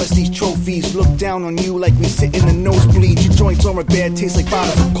to polish these trophies. Look down on you like we sit in the nosebleed. Your joints are a bad taste like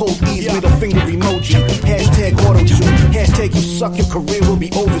bottles of cold ease. Middle finger emoji, hashtag auto-tune. Hashtag you suck, your career will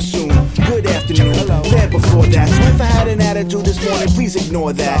be over soon. Good afternoon, bad before that. So if I had an attitude this morning, please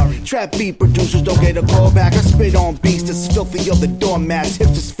ignore that. Trap beat producers don't get a call back. I spit on beats that's filthy of the doormats.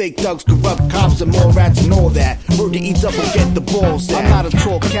 Hipsters, fake thugs, corrupt cops, and more rats and all that. Word to eat up or get the balls at. I'm not a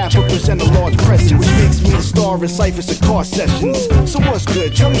tall cap, but present a large presence, which makes me the star in ciphers and car sessions. So what's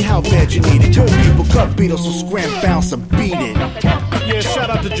good? Tell me how bad you need it. Good people cut Beatles, so scram, bounce, and beat it. Yeah, shout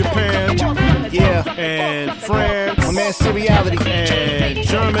out to Japan. Yeah. And France. My man, Seriality. And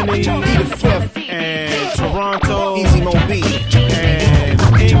Germany. E5. And Toronto. Easy Mo B. And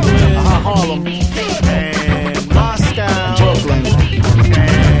England. Harlem. And Moscow. Brooklyn.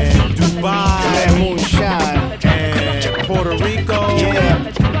 And Dubai. Man, Moonshine. And Puerto Rico. Yeah.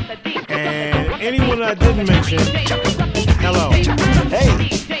 And anyone I didn't mention. Hello. Hey.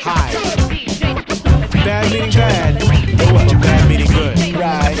 Hi. Bad meaning bad. But bad meaning good.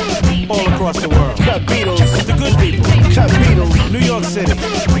 Right. All across the world. Cut Beatles. The good people. Cut Beatles. New York City.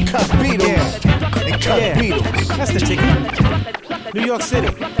 Cut Beatles. Yeah. And cut Beatles. That's the ticket. New York City.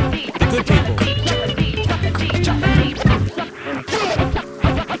 The good people.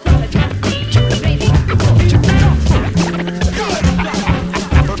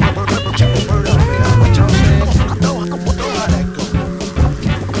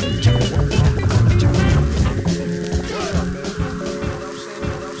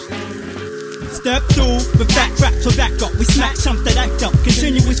 Step through with fat trap to back up. We smack chumps that act up.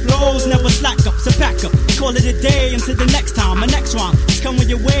 Continuous flows, never slack up. So pack up. Call it a day until the next time. My next rhyme is coming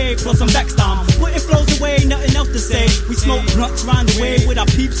your way, plus some backstime. Putting flows away, nothing else to say. We smoke blunts round the way with our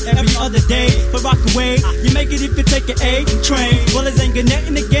peeps every other day. But rock away, you make it if you take an A train. Well, it ain't gonna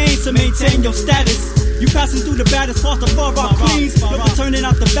in the game, so maintain your status. You passing through the baddest parts of far rock queens. You're turning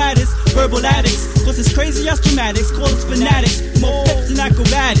out the baddest verbal addicts. Cause it's crazy as dramatics, call us fanatics. More peps and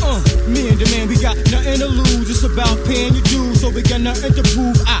acrobatics. Me and the man, we got nothing to lose. It's about paying your dues, so we got nothing to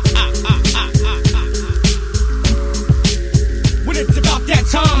prove. When it's about that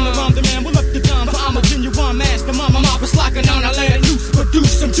time, around the man will up the dime. For I'm a genuine master, my mouth is like an on. I let it loose,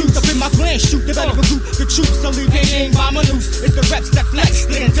 produce some juice up in my plan. Shoot the better recruit the troops. I leave it ain't by my noose. It's the reps that flex,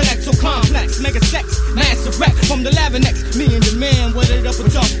 the intellectual complex. Mega sex, massive rap from the Lavinex. Me and the man, what it up and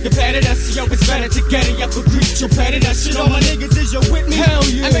talk. You patted us, yo, it's better to get it up a greet. You patted us, shit on my niggas, is you with me? Hell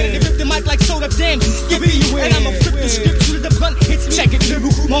yeah. I'm ready to rip the mic like soda, damn, skippy you in. And I'ma flip the script to the blunt, hits check it,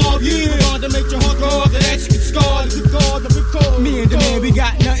 lyrical mob, yeah. We're to make your heart grow, after that you get scarred, you guard, the record. Me and the man, we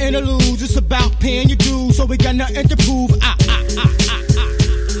got nothing to lose. It's about paying your dues, so we got nothing to prove.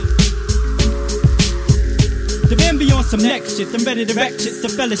 The man be on some next shit, I'm ready to wreck shit, so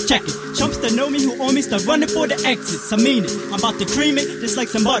fellas check it. Chumps that know me, who owe me, start running for the exits. I mean it, I'm about to cream it, just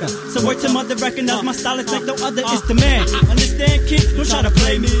like some butter. So word to mother, recognize my style, it's like no other, it's the man. Understand, kid, don't try to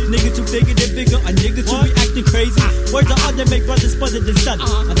play me. Niggas too bigger than bigger, or niggas who be acting crazy. Words are other, make brothers further than stutter.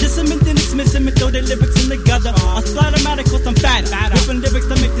 I diss them and then dismiss them and throw their lyrics in the gutter. I splatter matter cause I'm fatter. Ripping lyrics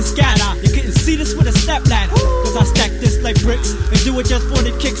to make the scatter. You couldn't see this with a step ladder. Cause I stack this like bricks and do it just for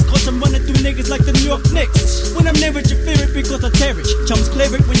the kicks. Cause I'm running through niggas like the New York Knicks. When I'm near it, you fear it because I tear it. Chumps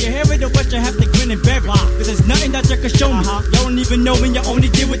clear it when you hear it, or what you have to grin and bear it. Cause there's nothing that you can show me. Y'all don't even know when you only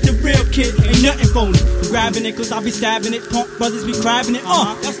deal with the real kid. Ain't nothing phony. I'm grabbing it cause I be stabbing it. Punk brothers be crabbing it.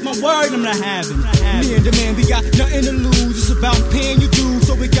 That's my word, I'm not having it. Me and the man, we got nothing to lose. It's about paying your dues,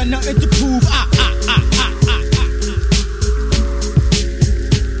 so we got nothing to prove.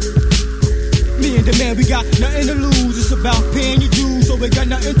 Me and the man, we got nothing to lose. It's about paying your dues, so we got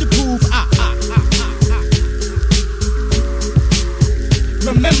nothing to prove.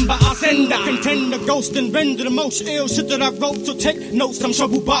 remember I send I contend the ghost and render the most ill shit that I wrote. So take notes, I'm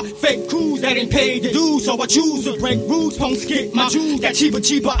troubled by fake crews that ain't paid to do. So I choose to break rules, won't skip my juice. That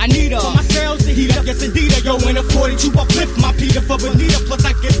cheaper, I need her. For my sales to heat up, yes indeed. Yo, in a 42, uplift my Peter for Bonita. Plus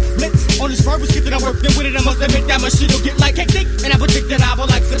I get blitz on this verbal skit that I'm working with it. I must admit that my shit'll get like hectic. And I predict that I will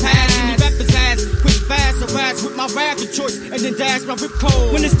like surpass. And you rappers ass, quick fast, so fast with my rap of choice. And then dash my rip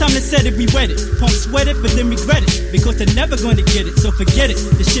code. When it's time to set it, we wet it. Punk sweat it, but then regret it. Because they're never gonna get it, so forget it.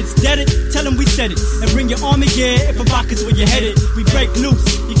 The shit's dead it, tell them we said it. And bring your army gear if a rocket's where you're headed. We break loose,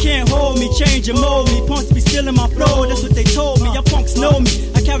 you can't hold me, change and mold me. Punks be stealing my flow, that's what they told me. Y'all punks know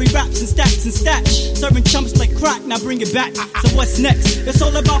me, I carry raps and stacks and stats. Serving chumps like crack, now bring it back. So what's next? It's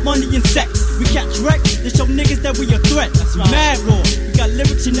all about money and sex. We catch wreck, to show niggas that we a threat. We mad raw, we got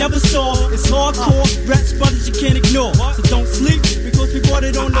lyrics you never saw. It's hardcore, raps brothers you can't ignore. So don't sleep, because we brought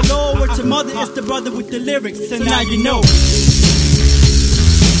it on the low. Word to mother, it's the brother with the lyrics. So now you know.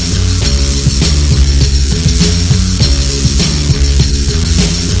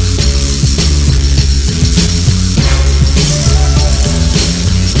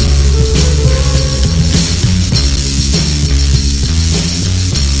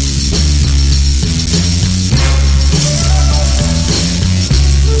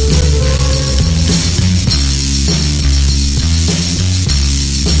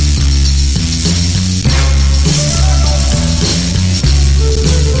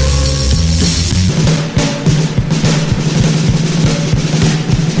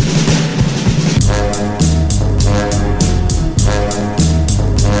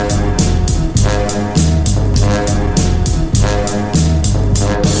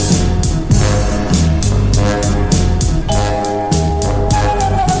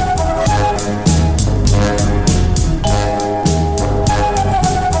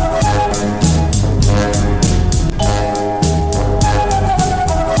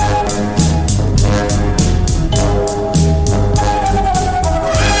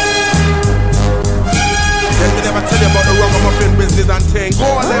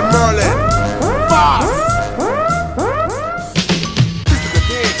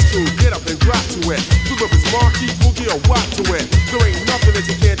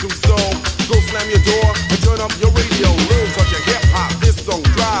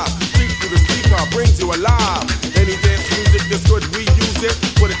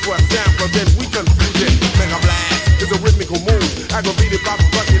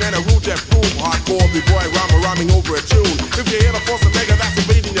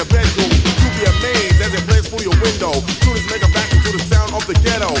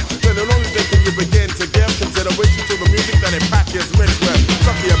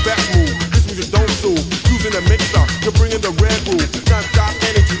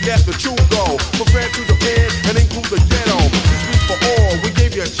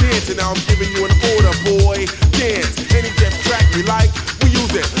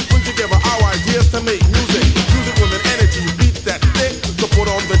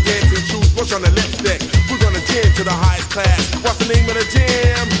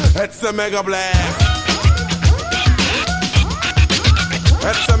 Mega blast.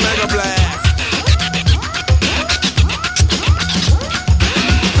 That's a mega blast.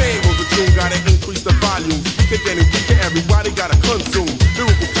 Fables the tune gotta increase the volume. Speak again and weaker, everybody gotta consume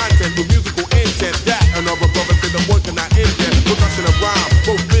lyrical content with musical intent. That another brother said the word cannot end there. Production of rhyme,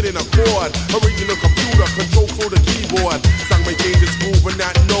 both fit in a chord. Original computer, control through the keyboard. Song may change its groove but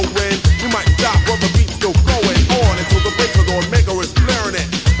not know when. You might stop, but the beat's still going on until the break of dawn. Mega is blaring it.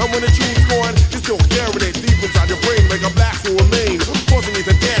 And when the tune's going, you're still hearing it deep inside your brain. Make a blast will remain, forcing you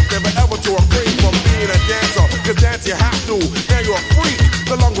to dance, never ever to refrain from being a dancer. Cause dance you have to, now you're a freak,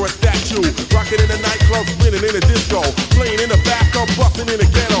 no longer a statue. Rocking in the nightclub, spinning in a disco, playing in the bathtub, busting in the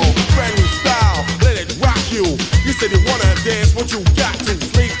ghetto. Brand new style, let it rock you. You said you wanna dance, what you got to?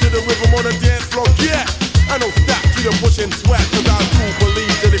 Slave to the rhythm on the dance floor, yeah. I don't stop, keep the push and sweat, cause I do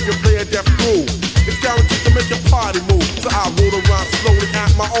believe that if you play a deaf groove, it's guaranteed to make your party move. So I roll around slowly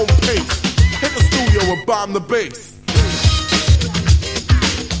at my own pace. Hit the studio and bomb the bass.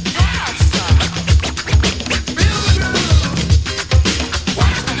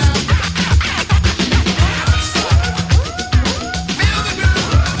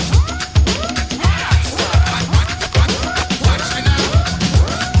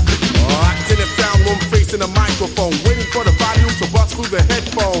 In a microphone, waiting for the volume to bust through the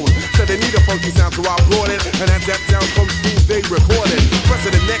headphone. Said they need a funky sound, so I brought it. And as that sound comes through, they record it. Press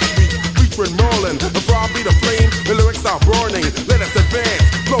it the next week, featuring Merlin. Before I be the flame, the lyrics are burning. Let us advance,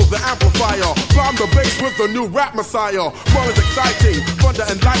 blow the amplifier, bomb the bass with the new rap messiah. Merlin's exciting, thunder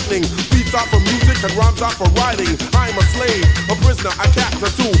and lightning. Beats Lyrics are for music and rhymes are for writing. I'm a slave, a prisoner, a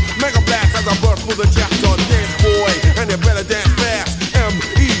captor too. Mega blast as I burst through the chapter. Dance boy, and you better dance fast.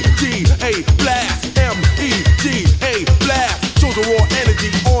 M-E-G-A blast, M-E-G-A blast. Shows the raw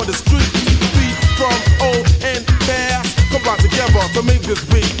energy on the streets. Beats from old and past combine together to make this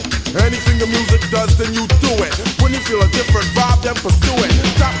beat. Anything the music does, then you do it. When you feel a different vibe, then pursue it.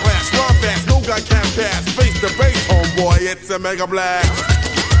 Top class, run fast, no guy can pass. Face to base, homeboy, it's a mega blast.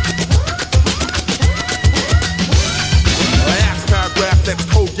 Last paragraph, let's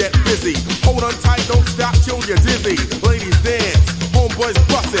go get busy. Hold on tight, don't stop till you're dizzy. Ladies dance, homeboys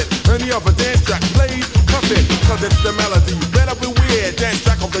bust it. Any other dance track played, cuss it. Cause it's the melody, better beware. Dance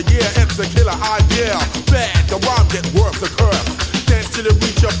track of the year, it's a killer idea. Bad, the rhyme get worse, a curse. Dance till it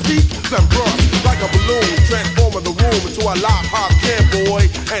reach a peak, then burst like a balloon, transforming the room into a live hop can, boy.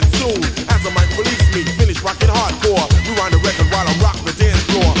 And soon, as the mic release me, finish rocking hardcore. Rewind the record while I rock the dance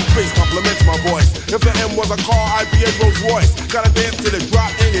floor. Bass compliments my voice. If the M was a car, I'd be a Rolls Royce. Gotta dance till it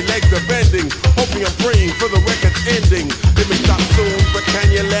drop and your legs are bending. Hoping and praying for the record's ending. It may stop soon, but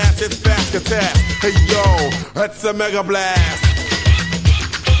can you last? It's fast attack. Hey yo, that's a mega blast.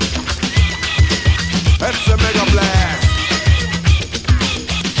 That's a mega blast.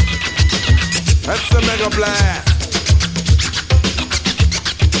 That's a mega blast.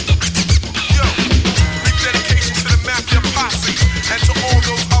 Yo, big dedication to the Mafia posse and to all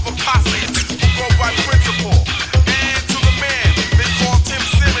those other posses who go by principle. And to the man they call Tim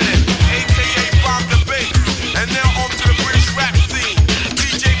Simmons, aka Bob the Bass. And now on to the British rap scene.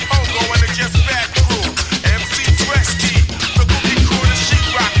 DJ Pongo and the Just Bad crew. MC Tresky, the Cookie Crew and the Sheep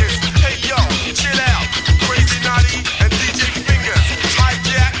Rockers. Hey yo, chill out. Crazy Naughty and DJ Fingers.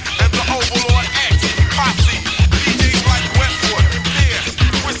 Hijack and the Overlord X. Posse, DJs like Westwood, Pierce,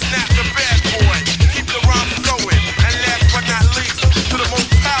 Chris Snap the bad boy. Keep the rhyme flowing, and last but not least, to the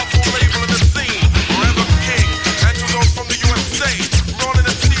most powerful label in the scene, Rhythm King, and to those from the USA, rolling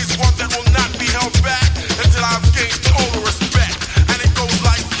the C's, one that will not be held back until I've gained total respect, and it goes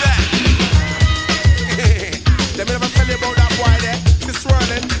like that. Let me never tell you about that boy there. This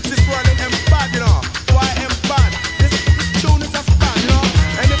running and bad, you know. Boy and bad. This tune is a span, you know.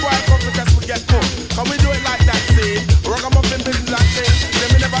 Any boy come with us will get cooked. Can we do it like that, see? Ragamuffin business that thing. Let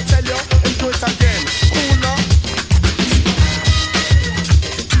me never tell you, and do it again. Cool, no?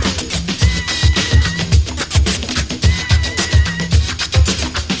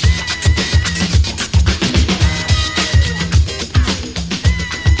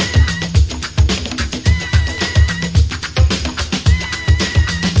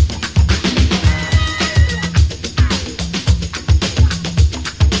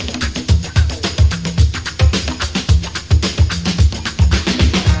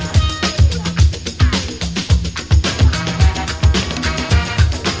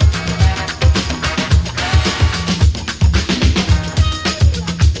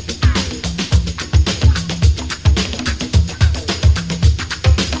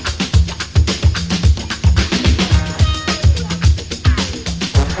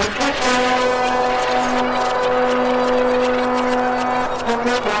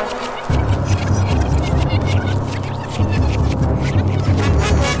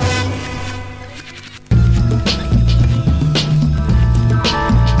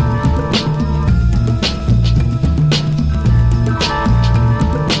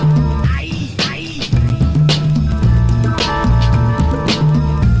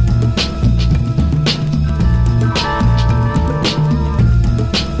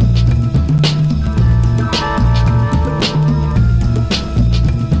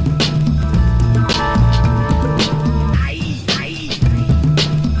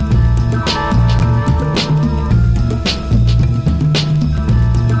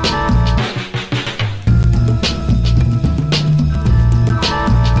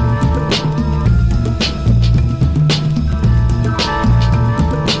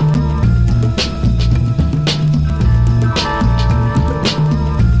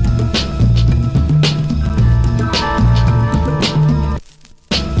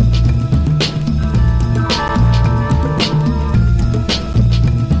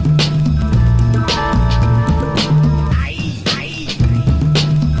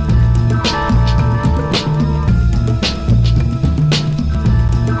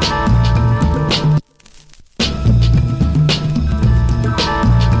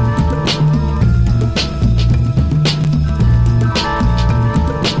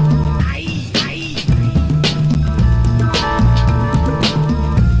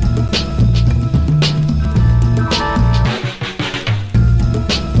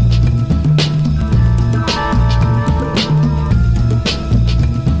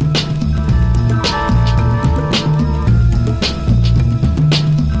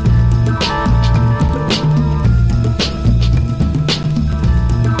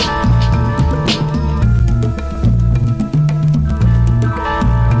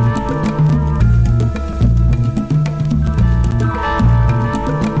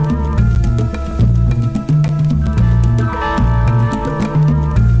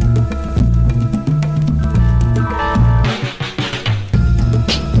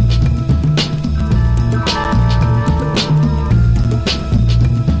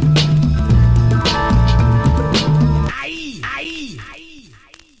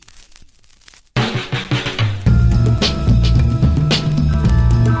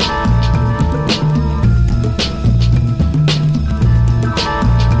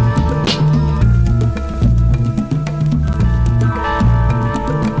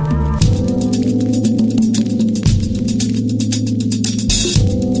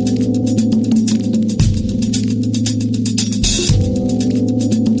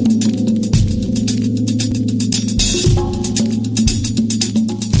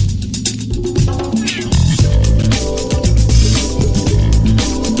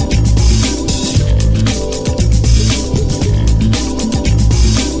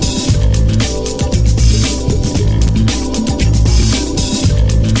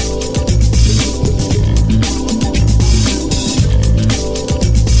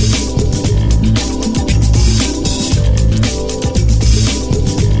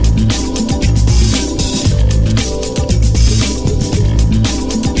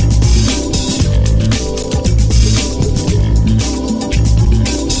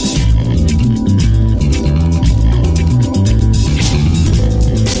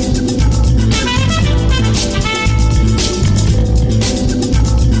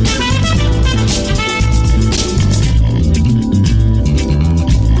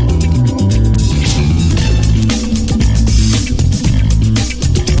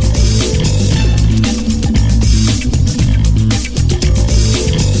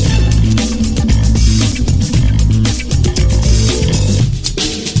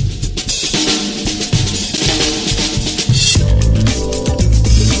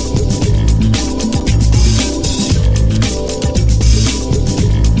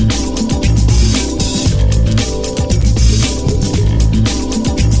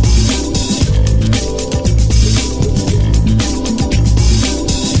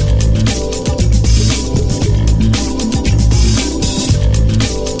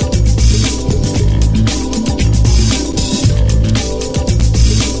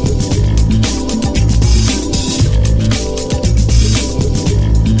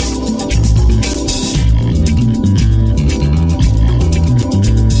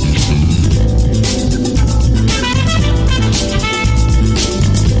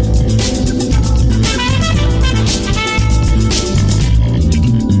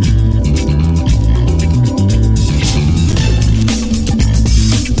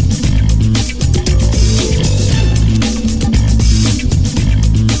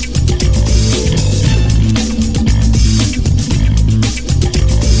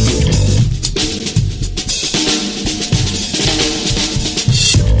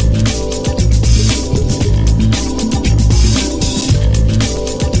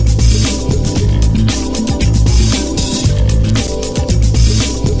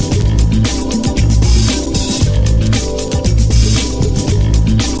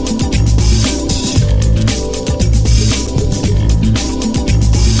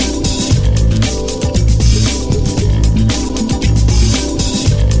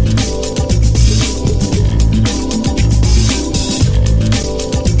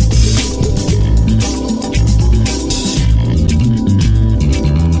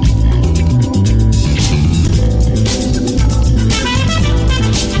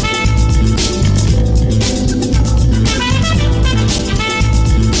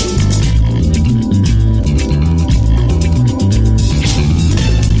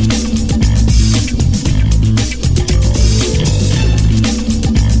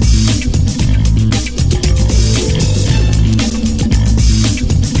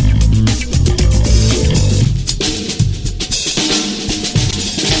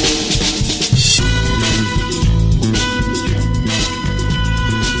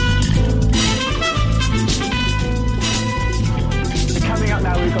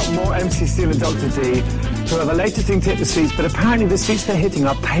 obviously stealing Dr. D, who are the latest thing to hit the streets, but apparently the streets they're hitting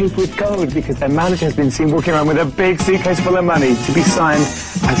are paved with gold because their manager has been seen walking around with a big suitcase full of money to be signed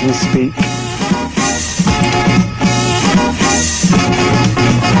as we speak.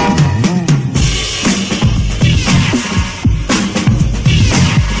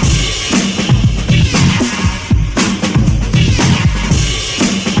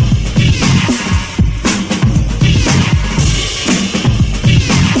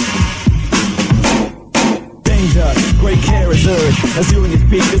 As you and your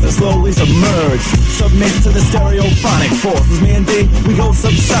speakers are slowly submerged, submit to the stereophonic forces. Me and D, we go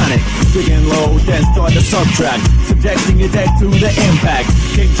subsonic. Begin low, then start to subtract, subjecting your deck to the impact.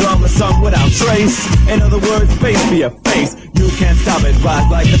 Kick drum a song without trace. In other words, face for your face. You can't stop it,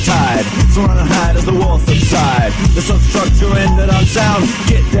 rise like the tide. So run and hide as the walls subside. The substructure ended on sound.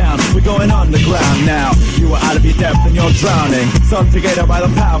 Get down, we're going underground now. You are out of your depth and you're drowning, subjugated by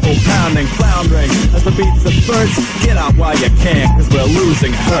the powerful pounding, floundering as the beat subverts. Get out while you can, cause we're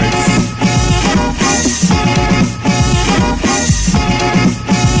losing hurts.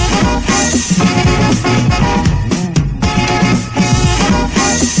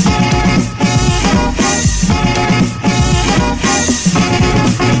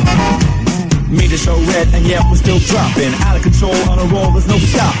 Show red and yet we're still dropping. Out of control on a roll, there's no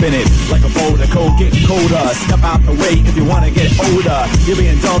stopping it. Like a boulder cold getting colder. Step out the way if you wanna get older. You're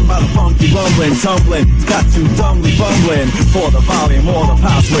being done by the funky rumbling, tumbling. It's got you dumbly fumbling for the volume or the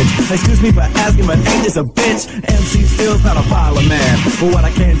power switch. Excuse me for asking, but ain't this a bitch? MC Steel's not a violent man, but what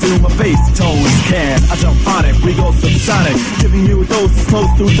I can't do, my bass tones can. I jump on it, we go subsonic, giving you a dose that's close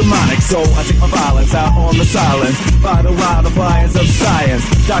to demonic. So I take my violence out on the silence by the wild appliance of science.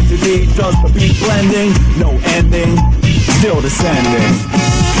 Dr. D does the beat blending, no ending, still descending.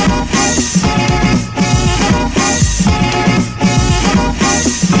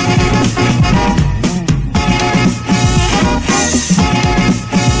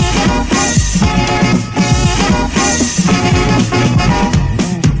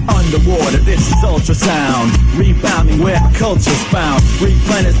 Underwater, this is ultrasound, rebounding where culture's found,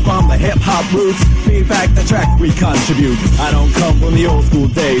 replenished from the hip-hop roots, feedback the track we contribute. I don't come from the old school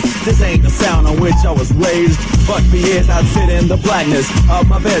days, this ain't the sound on which I was raised, but for years I'd sit in the blackness of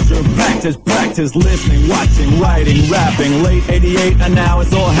my bedroom, practice, listening, watching, writing, rapping, late 88 and now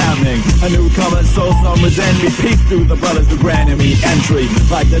it's all happening. A newcomer, so some resent me, peek through the brothers who granted me entry,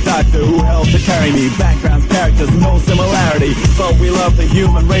 like the doctor who helped to carry me. Backgrounds, characters, no similarity, but we love the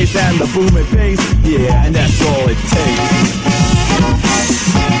human race and the booming bass, yeah, and that's all it takes.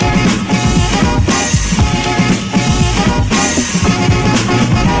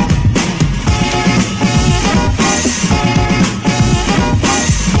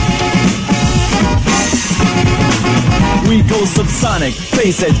 We go subsonic,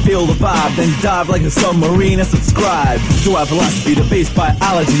 face edge, feel the vibe, then dive like a submarine and subscribe to our philosophy, the base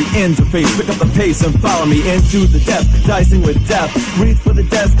biology interface. Pick up the pace and follow me into the depth, dicing with death. Reach for the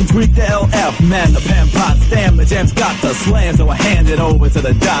desk and tweak the LF. Man, the pan pot, damn, the jam's got the slam, so I hand it over to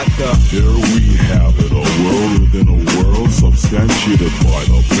the doctor. There we have it, a world within a world, substantiated by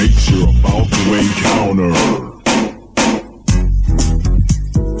the fakes you're about to encounter.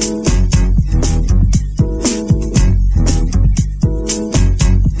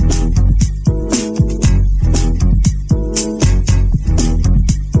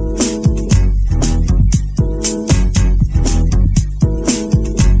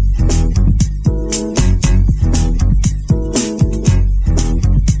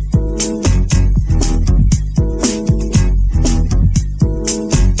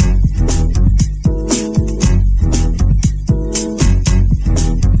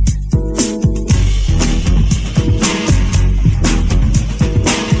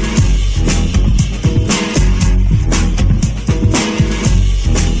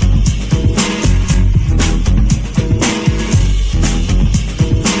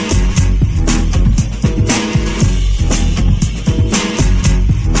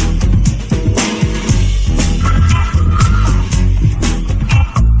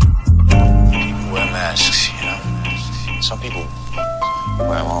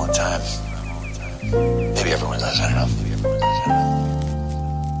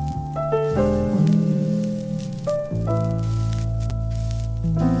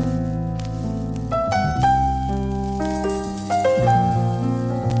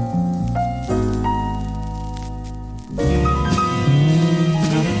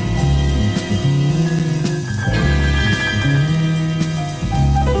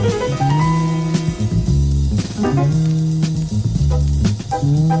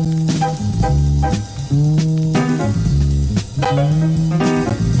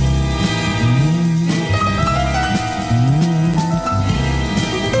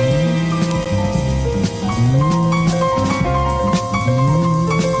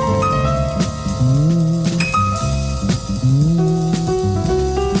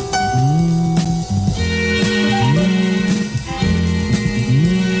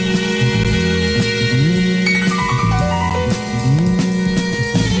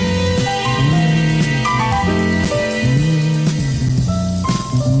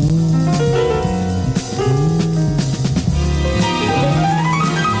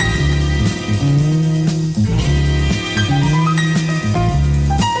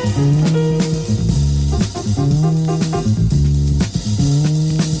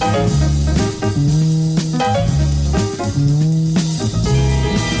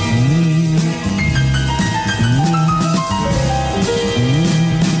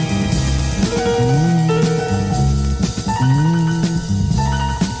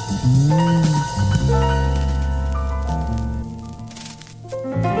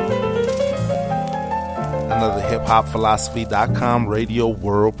 hiphopphilosophy.com radio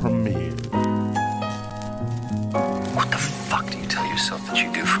world premiere. What the fuck do you tell yourself that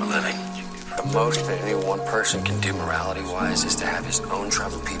you do for a living? The most that any one person can do morality-wise is to have his own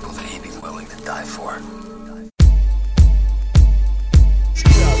tribe of people that he'd be willing to die for.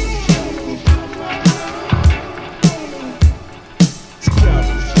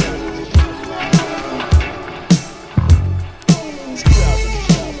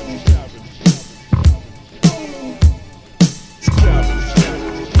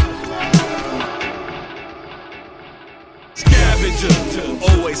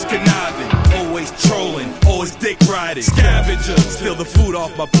 Always conniving, always trolling, always dick riding. Scavenger, steal the food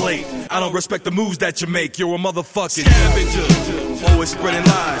off my plate. I don't respect the moves that you make, you're a motherfucking scavenger. Always spreading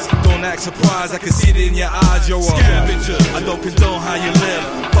lies, don't act surprised, I can see it in your eyes, you're a scavenger. I don't condone how you live,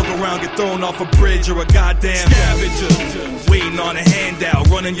 fuck around, get thrown off a bridge, you're a goddamn scavenger. Waiting on a handout,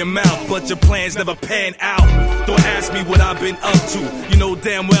 running your mouth, but your plans never pan out. Don't ask me what I've been up to, you know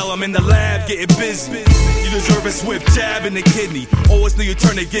damn well I'm in the lab getting busy. You deserve a swift jab in the kidney, always knew you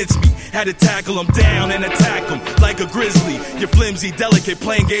turn against me. Had to tackle him down and attack him like a grizzly. You're flimsy, delicate,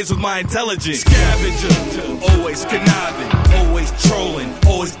 playing games with my intelligence. Scavenger, always conniving, always trolling,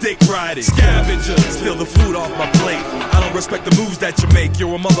 always dick riding. Scavenger, steal the food off my plate. I don't respect the moves that you make,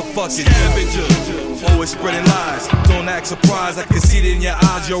 you're a motherfucking scavenger. Always spreading lies, don't act surprised, I can see it in your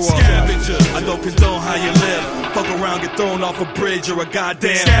eyes, you're a scavenger. I don't condone how you live, fuck around, get thrown off a bridge, you're a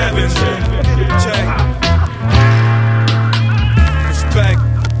goddamn scavenger. Check. Respect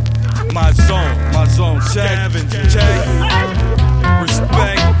my zone, scavenger, check.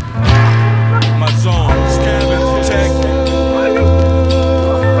 Respect my zone, scavenger, check.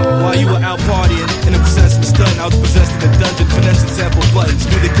 While you were out partying and obsessed with stunting, I was possessed in the dungeon, finessing sample buttons.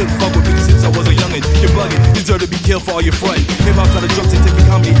 Knew they couldn't fuck with me since I was a youngin'. You're bugging, you deserve to be killed for all your frontin'. Hip-hop's not a joke, they take your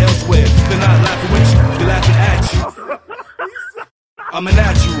comedy elsewhere. They're not laughing with you, they're laughing at you. I'm a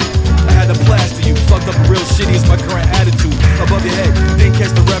natural, I had to plaster you. Fucked up real shitty is my current attitude. Above your head, didn't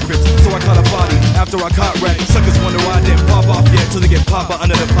catch the reference, so I caught a body after I caught wreck. Suckers wonder why I didn't pop off yet, till they get popped out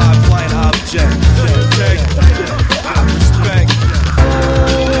under the five flying object. Check, respect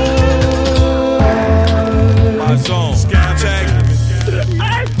my zone, check,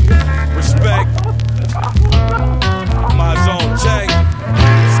 respect my zone, check,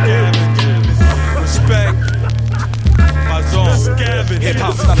 respect my zone.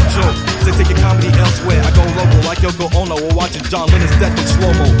 Hip-hop's not a joke, they take your comedy elsewhere. I go local like Yoko Ono or watching John Lennon's death in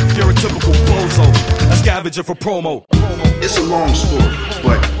slow-mo. You're a typical bozo, a scavenger for promo. It's a long story,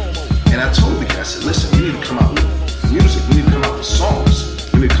 and I told the guy, I said, listen, we need to come out with music, we need to come out with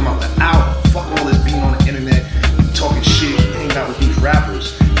songs, we need to come out with an album. Fuck all this being on the internet, talking shit, hanging out with these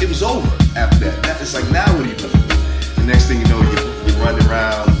rappers. It was over after that. It's like, now what are you gonna do? The next thing you know, you're running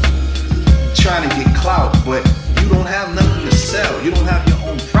around trying to get clout, but you don't have nothing to sell. You don't have your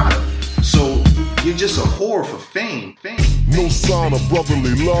own product. So you're just a whore for fame. No sign of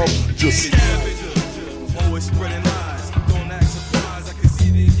brotherly love, just always spreading lies. Don't act surprised, I can see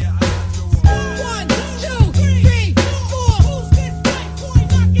it in your eyes. 1, 2, 3, 4. Who's this white boy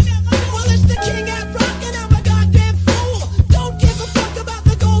knocking at my door? Well, it's the king at rock and I'm a goddamn fool. Don't give a fuck about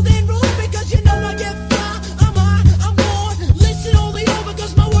the golden rule because you know I get fly. I'm high, I'm born. Listen only over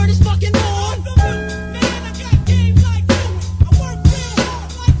because my word is fucking on. Man, I got game like you. I work real hard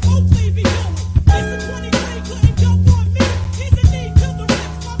like Oakley be doing. Mr. 23 couldn't jump on me. He's a knee to the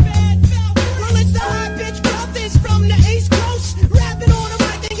rest, my bad mouth. Well, it's the high pitch brothers from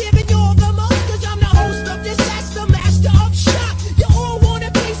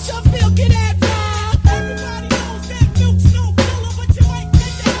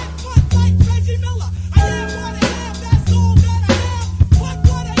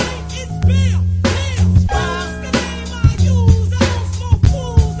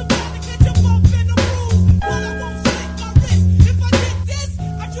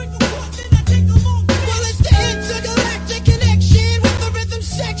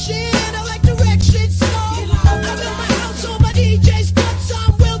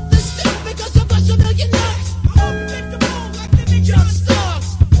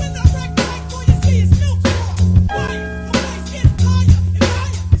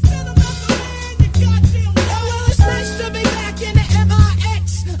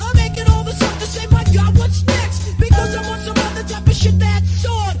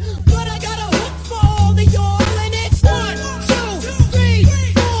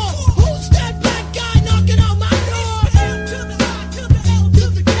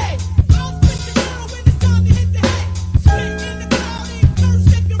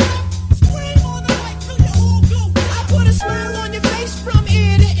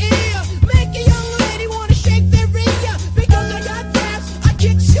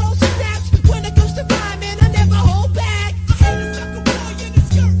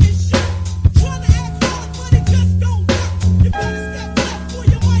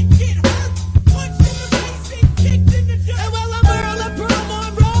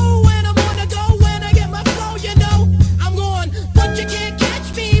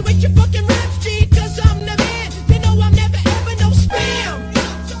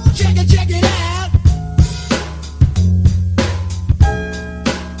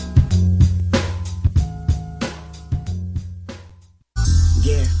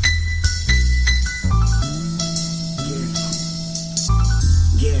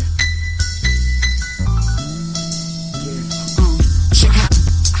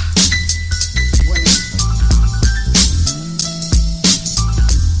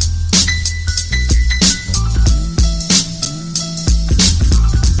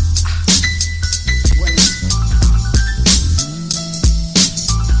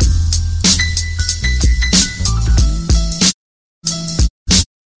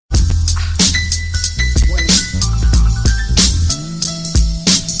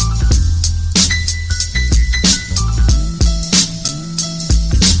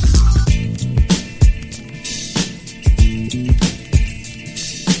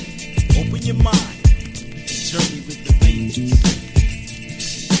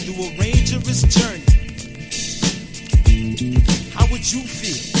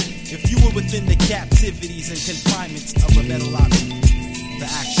If you were within the captivities and confinements of a metal object, the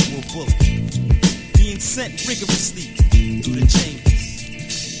actual bullet, being sent rigorously through the chambers,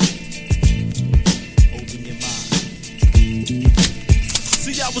 open your mind.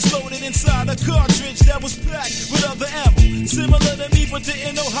 See, I was loaded inside a cartridge that was packed with other ammo, similar to me but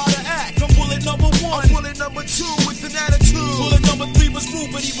didn't know how to act. I'm bullet number 1, I'm bullet number 2 with an attitude. Bullet number 3 was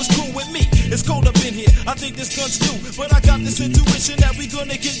rude, but he was cool with me. It's cold up in here, I think this gun's new, but I got this intuition that we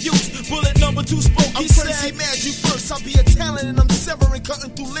gonna get used. Bullet number 2 spoke, he said, crazy mad you first, I'll be a talent and I'm severing,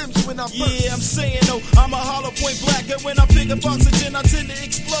 cutting through limbs when I burst. Yeah, I'm saying though, I'm a hollow point black, and when I pick up oxygen, I tend to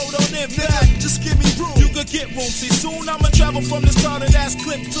explode on impact. Just give me room. You could get room, see, soon I'ma travel from this crowded ass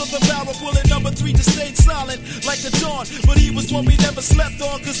clip to the barrel. Bullet number 3 just stayed silent like the dawn, but he was one we never slept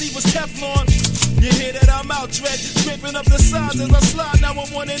on, cause he was Teflon. You hear that I'm out, dread, scraping up the sides as I slide, now I'm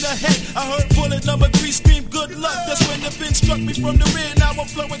one in the head. I heard bullet number 3 scream good luck, that's when the pin struck me from the rear. Now I'm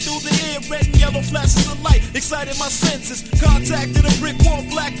flowing through the air, red and yellow flashes of light, excited my senses, contacted a brick wall,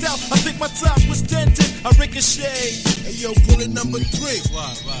 blacked out, I think my top was dented, I ricocheted. Hey yo, bullet number 3.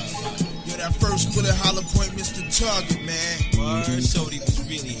 Yo, that first bullet hollow point missed the target, man. Word, shorty was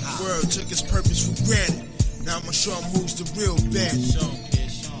really hot. Word took its purpose for granted. Now I'ma show him who's the real bad.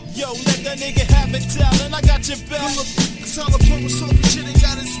 Yo, let that nigga have it, talent, I got your back. Look, cause hollow point was talking shit and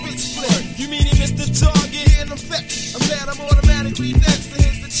got his wig split. You mean he missed the target? He in effect. I'm glad I'm automatically next to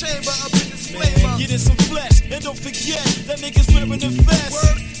hit the chamber up in this flavor. Get in some flesh, and don't forget that nigga's wearing the vest.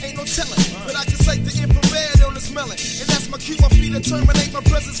 Word, ain't no telling, but I can sight the infrared on this melon. And that's my cue, my feet to terminate my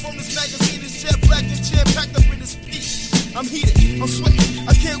presence from this magazine. It's jet black and jam packed up in this piece. I'm heated, I'm sweating,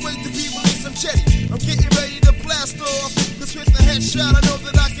 I can't wait to be released, I'm jetty. I'm getting ready to blast off, cause with the headshot I know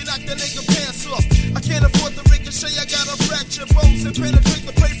that I can knock the nigga pants off. I can't afford the ricochet, I gotta fracture bones and penetrate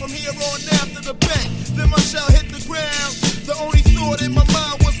the prey from here on after the bang. Then my shell hit the ground, the only thought in my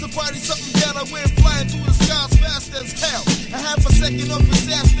mind was to body something down. I went flying through the skies fast as hell. A half a second off his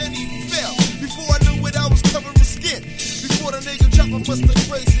ass, then he fell. Before I knew it, I was covered with skin. Before the nigga dropped, I must have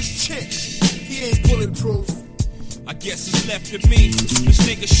grazed his chin. He ain't bulletproof. I guess it's left to me. This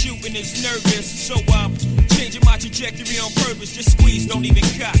nigga shooting is nervous, so I'm changing my trajectory on purpose. Just squeeze, don't even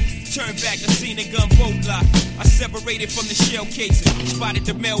cock. Turn back, I seen the gun bolt lock. I separated from the shell casing, spotted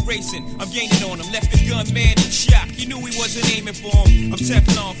the male racing. I'm gaining on him, left the gunman in shock. He knew he wasn't aiming for him. I'm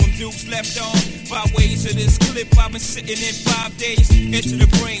Teflon from Duke's left arm. By ways of this clip, I've been sitting in 5 days. Into the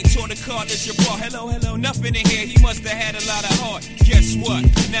brain, tore the cartilage apart. Hello, nothing in here. He must have had a lot of heart. Guess what?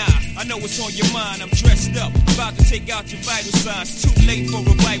 Nah, I know what's on your mind. I'm dressed up, about to take out your vital signs. Too late for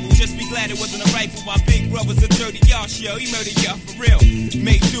revival. Just be glad it wasn't a rifle. My big brother's a dirty y'all show. He murdered y'all for real.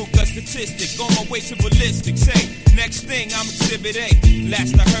 Made Duke a statistic. On my way to ballistics. Hey, next thing I'm Exhibit A.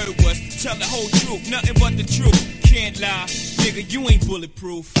 Last I heard was tell the whole truth, nothing but the truth. Can't lie, nigga, you ain't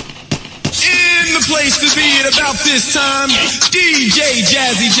bulletproof. In the place to be at about this time, DJ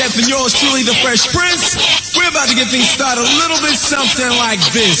Jazzy Jeff and yours truly, the Fresh Prince. We're about to get things started a little bit something like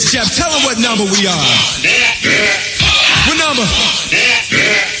this. Jeff, tell them what number we are. What number?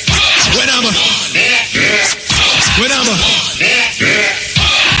 What number? What number?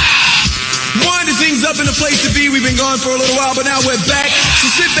 Winding things up in the place to be. We've been gone for a little while, but now we're back. So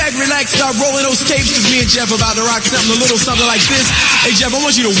sit back, relax, start rolling those tapes, because me and Jeff are about to rock something, a little something like this. Hey, Jeff, I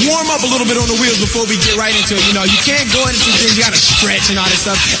want you to warm up a little bit on the wheels before we get right into it. You know, you can't go into things, you gotta stretch and all that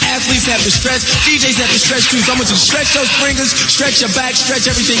stuff. Athletes have to stretch, DJs have to stretch too. So I want you to stretch those fingers, stretch your back,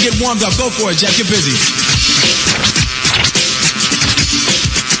 stretch everything, get warmed up. Go for it, Jeff, get busy.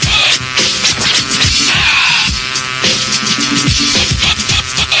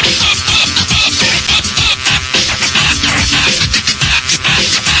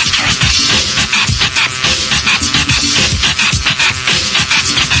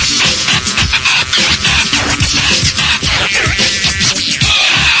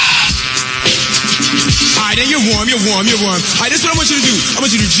 You're warm. All right, this is what I want you to do. I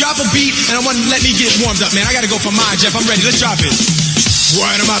want you to drop a beat, and I want to let me get warmed up, man. I got to go for mine, Jeff. I'm ready. Let's drop it.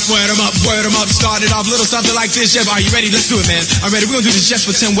 Word 'em up, word 'em up, word 'em up. Started off a little something like this, Jeff. Are you ready? Let's do it, man. I'm ready. We're going to do this just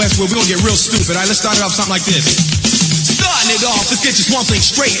for 10 Westwood. We're going to get real stupid. All right, let's start it off something like this. Starting it off, let's get just one thing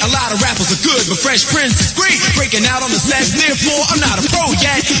straight. A lot of rappers are good, but Fresh Prince is great. Breaking out on the set, therefore I'm not a pro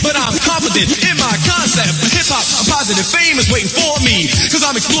yet, but I'm confident in my concept. For hip-hop, a positive fame is waiting for me, cause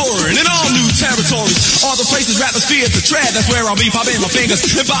I'm exploring in all new territories. All the places rappers fear to tread, that's where I'll be popping my fingers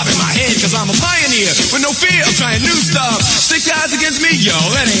and bobbing my head, cause I'm a pioneer with no fear of trying new stuff. 6 guys against me, yo,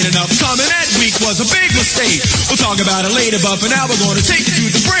 that ain't enough. Coming that week was a big mistake. We'll talk about it later, but for now we're going to take it to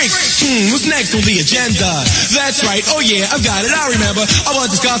the break. What's next on the agenda? That's right, oh yeah, a got it, I remember. I was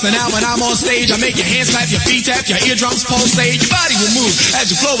discussing now when I'm on stage. I make your hands clap, your feet tap, your eardrums pulsate. Your body will move as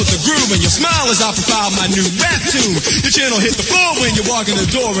you flow with the groove. And your smile as I profile my new rap tune. Your chin will hit the floor when you walk in the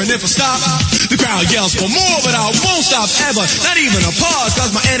door. And if I stop, the crowd yells for more. But I won't stop ever, not even a pause.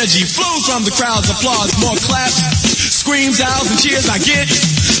 Cause my energy flows from the crowd's applause. More claps, screams, howls, and cheers I get,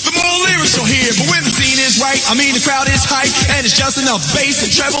 the more lyrics you'll hear. But when the scene is right, I mean the crowd is hype, and it's just enough bass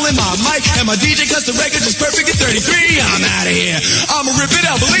and treble in my mic. And my DJ cuts the record just perfect at 33. I'm out of here, I'ma rip it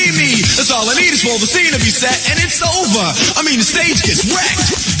out, believe me. That's all I need is for the scene to be set, and it's over. I mean the stage gets wrecked.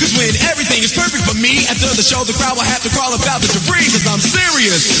 Cause when everything is perfect for me, after the show the crowd will have to crawl about the debris. Cause I'm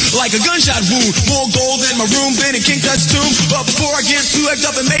serious, like a gunshot wound. More gold in my room than in King Tut's tomb. But before I get too egged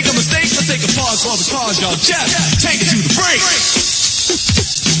up and make a mistake, let's take a pause for the cause, y'all. Jeff, take it to the break.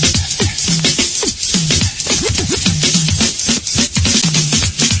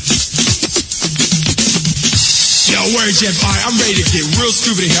 Yo, word, Jeff. All right, I'm ready to get real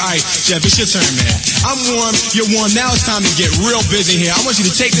stupid here. All right, Jeff, it's your turn, man. I'm warm, you're warm. Now it's time to get real busy here. I want you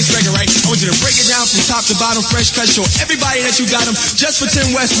to take this record, right? I want you to break it down from top to bottom, fresh cut. Show everybody that you got them just for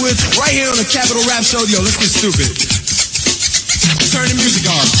Tim Westwood, right here on the Capital Rap Show. Yo, let's get stupid. Turn the music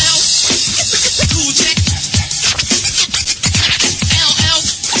on. Cool J. LL.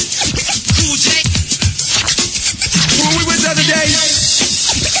 Cool J. Who were we with the other day?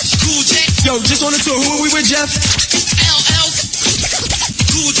 Cool J. Yo, just on the tour. Who were we with, Jeff? LL.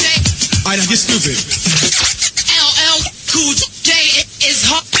 Cool J. Alright, now get stupid. LL. Cool J is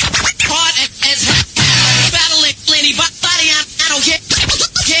hard as hell. Battling anybody, I don't care.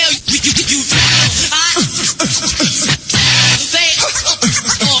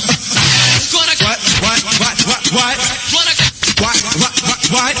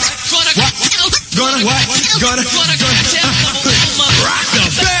 You Gonna rock the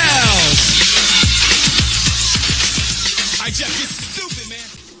bells. I just get stupid, man.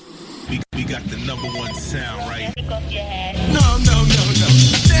 We got the #1 sound, right? No.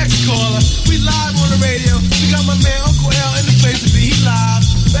 Next caller, we live on the radio. We got my man Uncle L in the place to be. He live,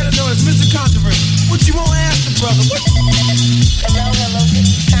 better known as Mr. Controversy. What you won't ask the brother? Hello, this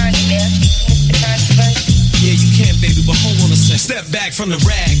is Connie, man. Mr. Controversy. Yeah, you can, baby, but hold on a sec. Step back from the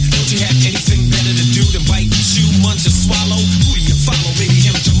rag. Don't you have anything better to do than bite, chew, munch, or swallow? Who do you follow? Maybe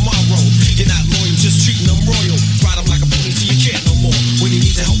him tomorrow. You're not loyal, just treating them royal. Ride him like a pony till you can't no more. When he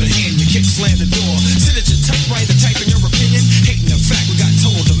needs a helping hand, you kick, slam the door. Sit at your typewriter, type in your opinion. Hating the fact we got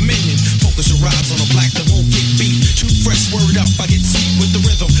total dominion. Focus your rhymes on a black that won't get beat. True fresh word up, I get sweet with the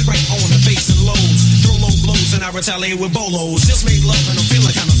rhythm. Right on the bass and lows. Throw low blows and I retaliate with bolos. Just made love and I'm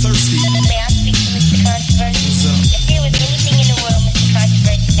feeling kinda thirsty. May I speak to Mr. Controversy? What's up? If there was anything in the world, Mr.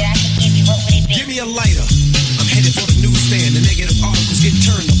 Controversy, that I could give you, what would it be? Give me a lighter. I'm headed for the newsstand. The negative articles get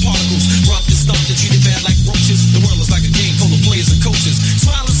turned to particles. Romp and stomp and treated bad like roaches. The world is like a game full of players and coaches.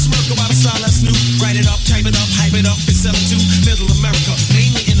 Smile and smirk about a style that's new. Write it up, type it up, hype it up, and sell it to Middle America.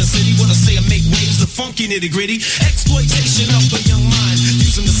 Mainly in the city, what I say I make waves. The funky nitty gritty. Exploitation of a young mind.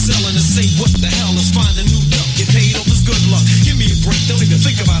 Using the cell and to say what the hell is find a new duck. Get paid off is good luck. Give me a break, don't even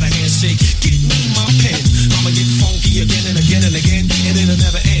think about a handshake. Get me my pen. I'ma get funky again and again and again. And it'll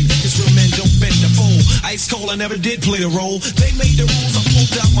never end. Cause real men don't bend the fold. Ice cold, I never did play a role. They made the rules, I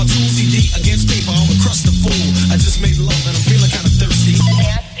pulled out my tool CD against paper, I would crush the fool. I just made love and I'm feeling kinda thirsty. May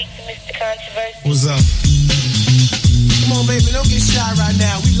I speak to Mr. Controversy? What's up? Come on, baby, don't get shy right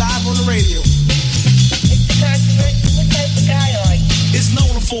now. We live on the radio. Mr. Controversy, what type of guy are you? It's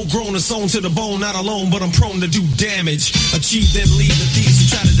known I'm full grown and sewn to the bone, not alone, but I'm prone to do damage. Achieve then lead the thieves who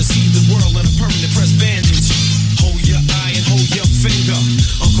try to deceive the world in a permanent press bandage. Hold your eye and hold your finger.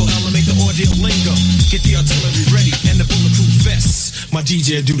 Uncle Ella make the ordeal linger. Get the artillery ready and the bulletproof vest. My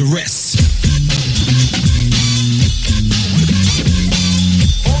DJ do the rest.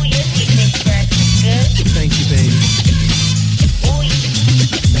 Oh, your DJ scratch is good. Thank you, baby. Oh,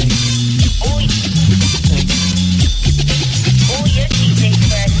 Thank you. oh, Thank you. oh, your DJ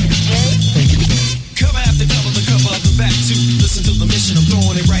scratch is good. Thank you, baby. Cover after cover, the cover of the back too. Listen to the mission, I'm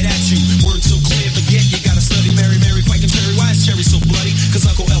throwing it right at you. Word so clear, forget you gotta study Mary, Quake, and Cherry. Why is Cherry so bloody? Cause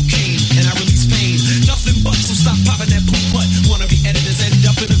Uncle L came and I release pain. Nothing but, so stop popping that blue butt. Wanna be editors end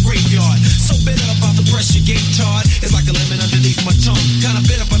up in a graveyard. So bitter about the press you gave Todd. It's like a lemon underneath my tongue. Kinda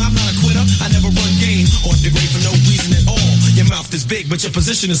bitter, but I'm not a quitter. I never run game or degrade for no reason at all. Your mouth is big, but your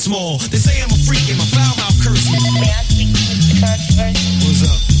position is small. They say I'm a freak and my foul mouth curse me. May I speak to Mr. Controversy? What's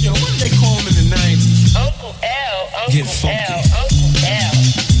up? Yo, what did they call him in the 90s? Uncle L, Get Uncle funky. L, Uncle L.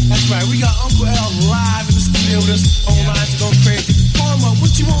 That's right, we got Uncle L live in the studio with us. Phone lines are going crazy. Call him up.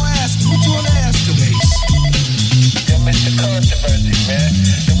 What you want to ask him? What you want to ask him? Yo, Mr. Controversy, man.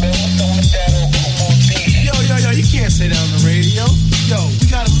 The man was on with that old Kumo beat. Yo, you can't say that on the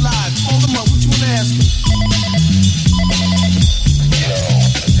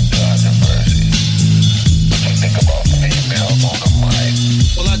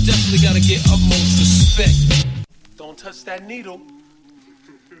effect. Don't touch that needle.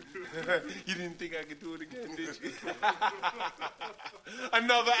 You didn't think I could do it again, did you?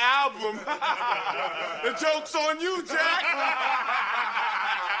 Another album. The joke's on you, Jack.